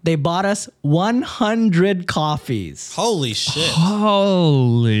Coffee. They bought us 100 coffees. Holy shit.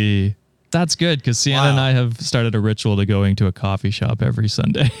 Holy. That's good because Sienna and I have started a ritual to going to a coffee shop every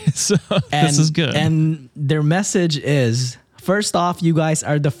Sunday. So this is good. And their message is, first off, you guys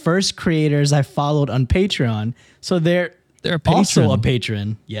are the first creators I followed on Patreon. So they're They're a also patron. a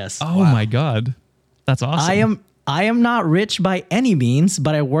patron. Yes. Oh my God. That's awesome. I am not rich by any means,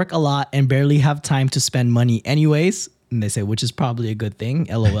 but I work a lot and barely have time to spend money anyways. And they say, which is probably a good thing,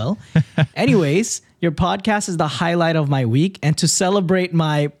 LOL. Anyways, your podcast is the highlight of my week. And to celebrate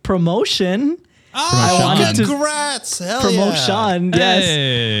my promotion, Oh, wanted to congrats. Hell promotion, yes.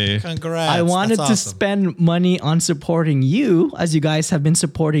 Hey. Yeah. Congrats. I wanted That's to awesome. spend money on supporting you as you guys have been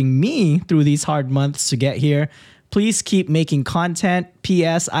supporting me through these hard months to get here. Please keep making content.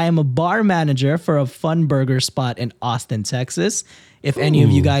 P.S. I am a bar manager for a fun burger spot in Austin, Texas. If any of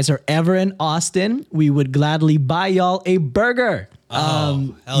you guys are ever in Austin, we would gladly buy y'all a burger.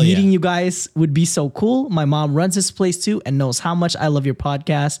 Hell Meeting yeah. you guys would be so cool. My mom runs this place too and knows how much I love your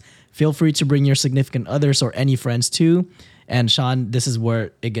podcast. Feel free to bring your significant others or any friends too. And Sean, this is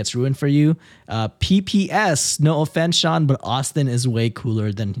where it gets ruined for you. PPS, no offense, Sean, but Austin is way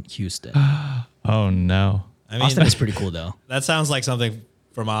cooler than Houston. Oh no. I mean, Austin is pretty cool though. that sounds like something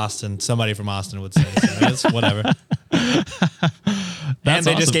from Austin. Somebody from Austin would say. So it's whatever. And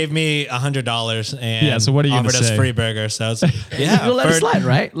they just awesome. gave me $100 and Yeah, so what are you gonna offered us say? free burger. So it's yeah, You'll let it slide,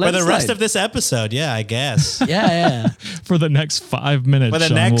 right? Let for it the rest slide. of this episode, yeah, I guess. Yeah. For the next 5 minutes, For the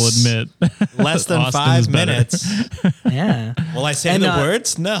Sean next- will admit. Less than Austin 5 is better. minutes. Yeah. Will I say And, the uh,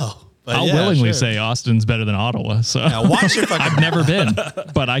 words? No. But I'll yeah, willingly sure. say Austin's better than Ottawa. So Yeah, watch your fucking. I've never been,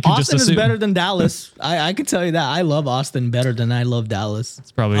 but I can just Austin is assume better than Dallas. I can tell you that. I love Austin better than I love Dallas.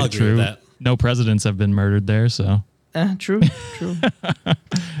 it's probably I'll agree true. with that. No presidents have been murdered there, so True.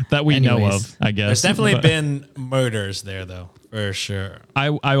 that we know Anyways. of, I guess. There's definitely But been murders there, though, for sure. I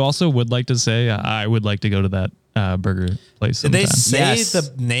also would like to say I would like to go to that burger place. Did they sometime. say Yes.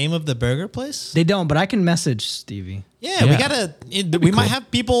 the name of the burger place? They don't, but I can message Stevie. Yeah, Yeah. we might have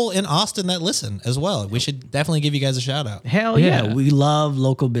people in Austin that listen as well. We should definitely give you guys a shout out. Hell yeah. Yeah. We love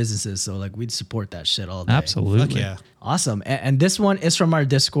local businesses, so like we'd support that shit all day. Absolutely. Fuck yeah. Awesome. And this one is from our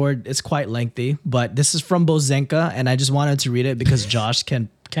Discord. It's quite lengthy, but this is from Bozenka, and I just wanted to read it because Josh can't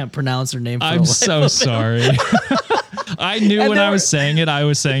pronounce her name. For the I'm life so of him. sorry. I knew And when there I was were- saying it, I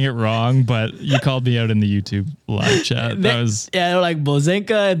was saying it wrong, but you called me out in the YouTube live chat. That was, Yeah, they're like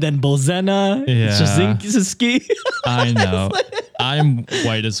Bozenka and then Bozena. Yeah. Shazinski. I know. I'm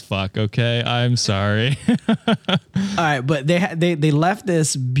white as fuck, okay? I'm sorry. All right, but they left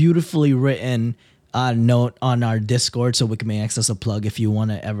this beautifully written note on our Discord, so we can make access a plug if you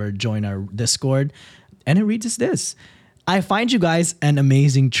want to ever join our Discord. And it reads as this: I find you guys an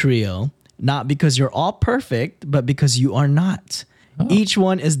amazing trio, not because you're all perfect, but because you are not. Each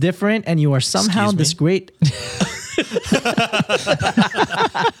one is different, and you are somehow Excuse me? this great.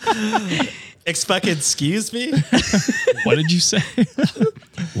 Excuse me? What did you say?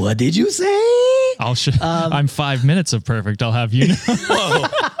 What did you say? I'm 5 minutes of perfect. I'll have you know.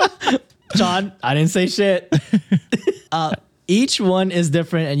 John, I didn't say shit. Each one is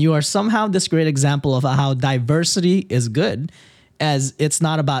different, and you are somehow this great example of how diversity is good, as it's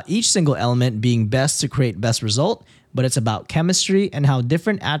not about each single element being best to create best result, but it's about chemistry and how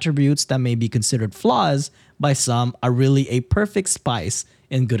different attributes that may be considered flaws by some are really a perfect spice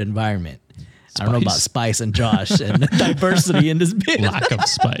in good environment. I don't know about spice and Josh and diversity in this bit. Lack of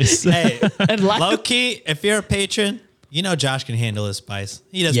spice. Hey, And lack low of- key, if you're a patron, you know Josh can handle his spice.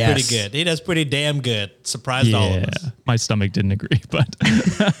 He does Yes. pretty good. He does pretty damn good. Surprised all of Yeah. us. My stomach didn't agree, but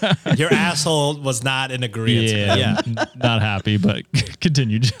Your asshole was not in agreement. yeah, not happy, but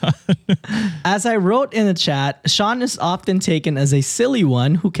continue, John. As I wrote in the chat, Sean is often taken as a silly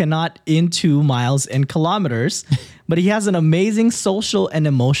one who cannot into miles and kilometers, but he has an amazing social and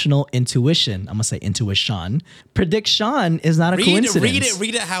emotional intuition. I'm gonna say intuition. Prediction is not a coincidence.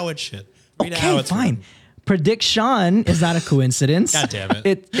 Read it how it should. Read it how Okay, it's fine. written. Prediction is not a coincidence. God damn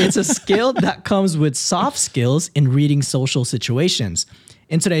it. It's a skill that comes with soft skills in reading social situations.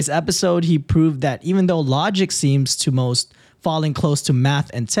 In today's episode, he proved that even though logic seems to most falling close to math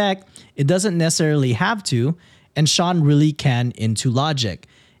and tech, it doesn't necessarily have to, and Sean really can into logic.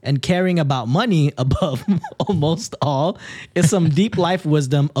 And caring about money above almost all is some deep life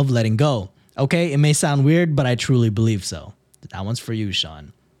wisdom of letting go. Okay, it may sound weird, but I truly believe so. That one's for you,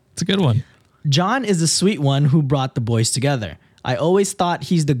 Sean. It's a good one. John is the sweet one who brought the boys together. I always thought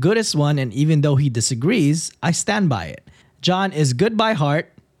he's the goodest one, and even though he disagrees, I stand by it. John is good by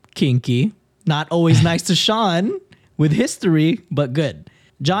heart, kinky, not always nice to Sean, with history, but good.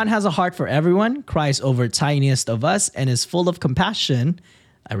 John has a heart for everyone, cries over tiniest of us, and is full of compassion.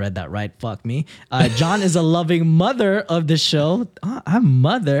 I read that right, fuck me. John is a loving mother of the show. I'm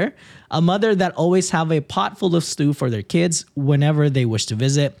mother. A mother that always have a pot full of stew for their kids whenever they wish to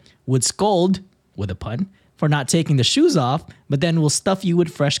visit. Would scold, with a pun, for not taking the shoes off, but then will stuff you with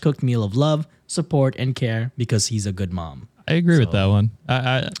fresh cooked meal of love, support, and care because he's a good mom. I agree with that one.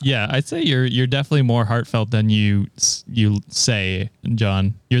 Yeah, I'd say you're definitely more heartfelt than you say,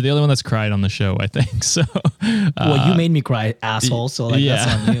 John. You're the only one that's cried on the show, I think. So, Well, you made me cry, asshole. So like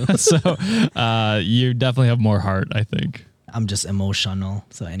that's on you. So you definitely have more heart, I think. I'm just emotional.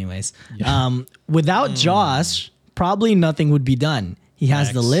 So, anyways, without Josh, probably nothing would be done. He has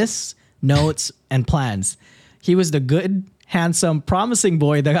the Facts. lists, notes, and plans. He was the good, handsome, promising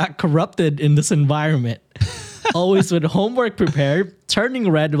boy that got corrupted in this environment. Always with homework prepared, turning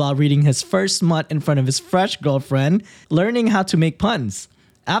red while reading his first smut in front of his fresh girlfriend, learning how to make puns.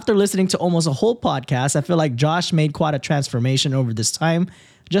 After listening to almost a whole podcast, I feel like Josh made quite a transformation over this time,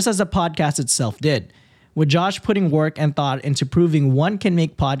 just as the podcast itself did. With Josh putting work and thought into proving one can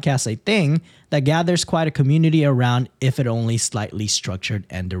make podcasts a thing that gathers quite a community around if it only slightly structured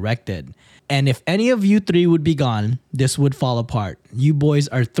and directed. And if any of you three would be gone, this would fall apart. You boys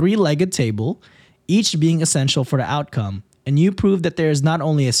are three-legged table, each being essential for the outcome. And you prove that there is not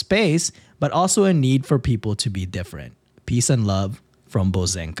only a space, but also a need for people to be different. Peace and love from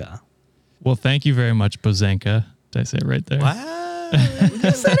Bozenka. Well, thank you very much, Bozenka. Did I say it right there? Wow.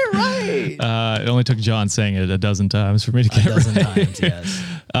 You said it right. It only took John saying it a dozen times for me to get A dozen it right. times, yes.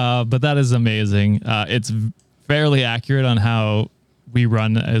 But that is amazing. It's fairly accurate on how we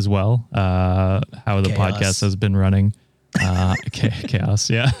run as well, how the Chaos. podcast has been running. Chaos,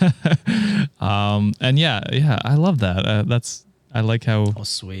 yeah. And yeah, I love that. I like how Oh,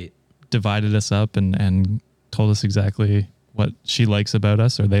 sweet. divided us up and told us exactly what she likes about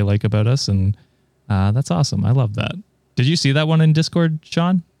us or they like about us. And that's awesome. I love that. Did you see that one in Discord,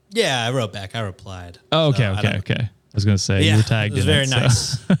 Sean? Yeah, I wrote back. I replied. Oh, okay, So, I don't- okay. I was gonna say you were tagged it was in very it, so-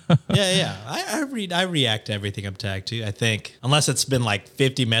 nice. yeah. I react to everything I'm tagged to. I think unless it's been like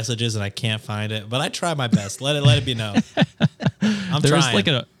 50 messages and I can't find it, but I try my best. Let it be known. I'm There's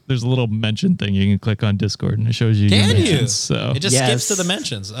trying. there's a little mention thing you can click on Discord and it shows you. your Can you? mentions, So It just Yes. skips to the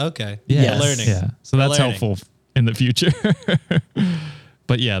mentions. Okay. yeah, We're learning. Yeah, so We're that's learning. helpful in the future.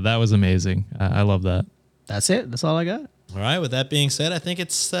 But yeah, that was amazing. I love that. That's it. That's all I got. All right. With that being said, I think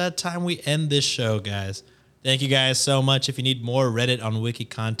it's time we end this show, guys. Thank you guys so much. If you need more Reddit on Wiki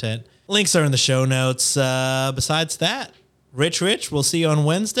content, links are in the show notes. Besides that, Rich, we'll see you on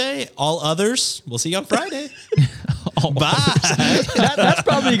Wednesday. All others, we'll see you on Friday. Bye. That's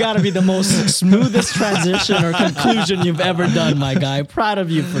probably got to be the most smoothest transition or conclusion you've ever done, my guy. Proud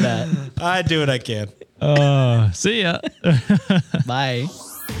of you for that. I do what I can. See ya. Bye.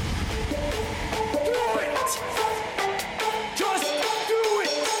 Just do it!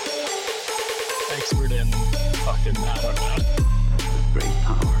 Expert in fucking, I don't know.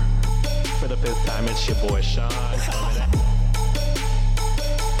 For the fifth time, it's your boy Sean.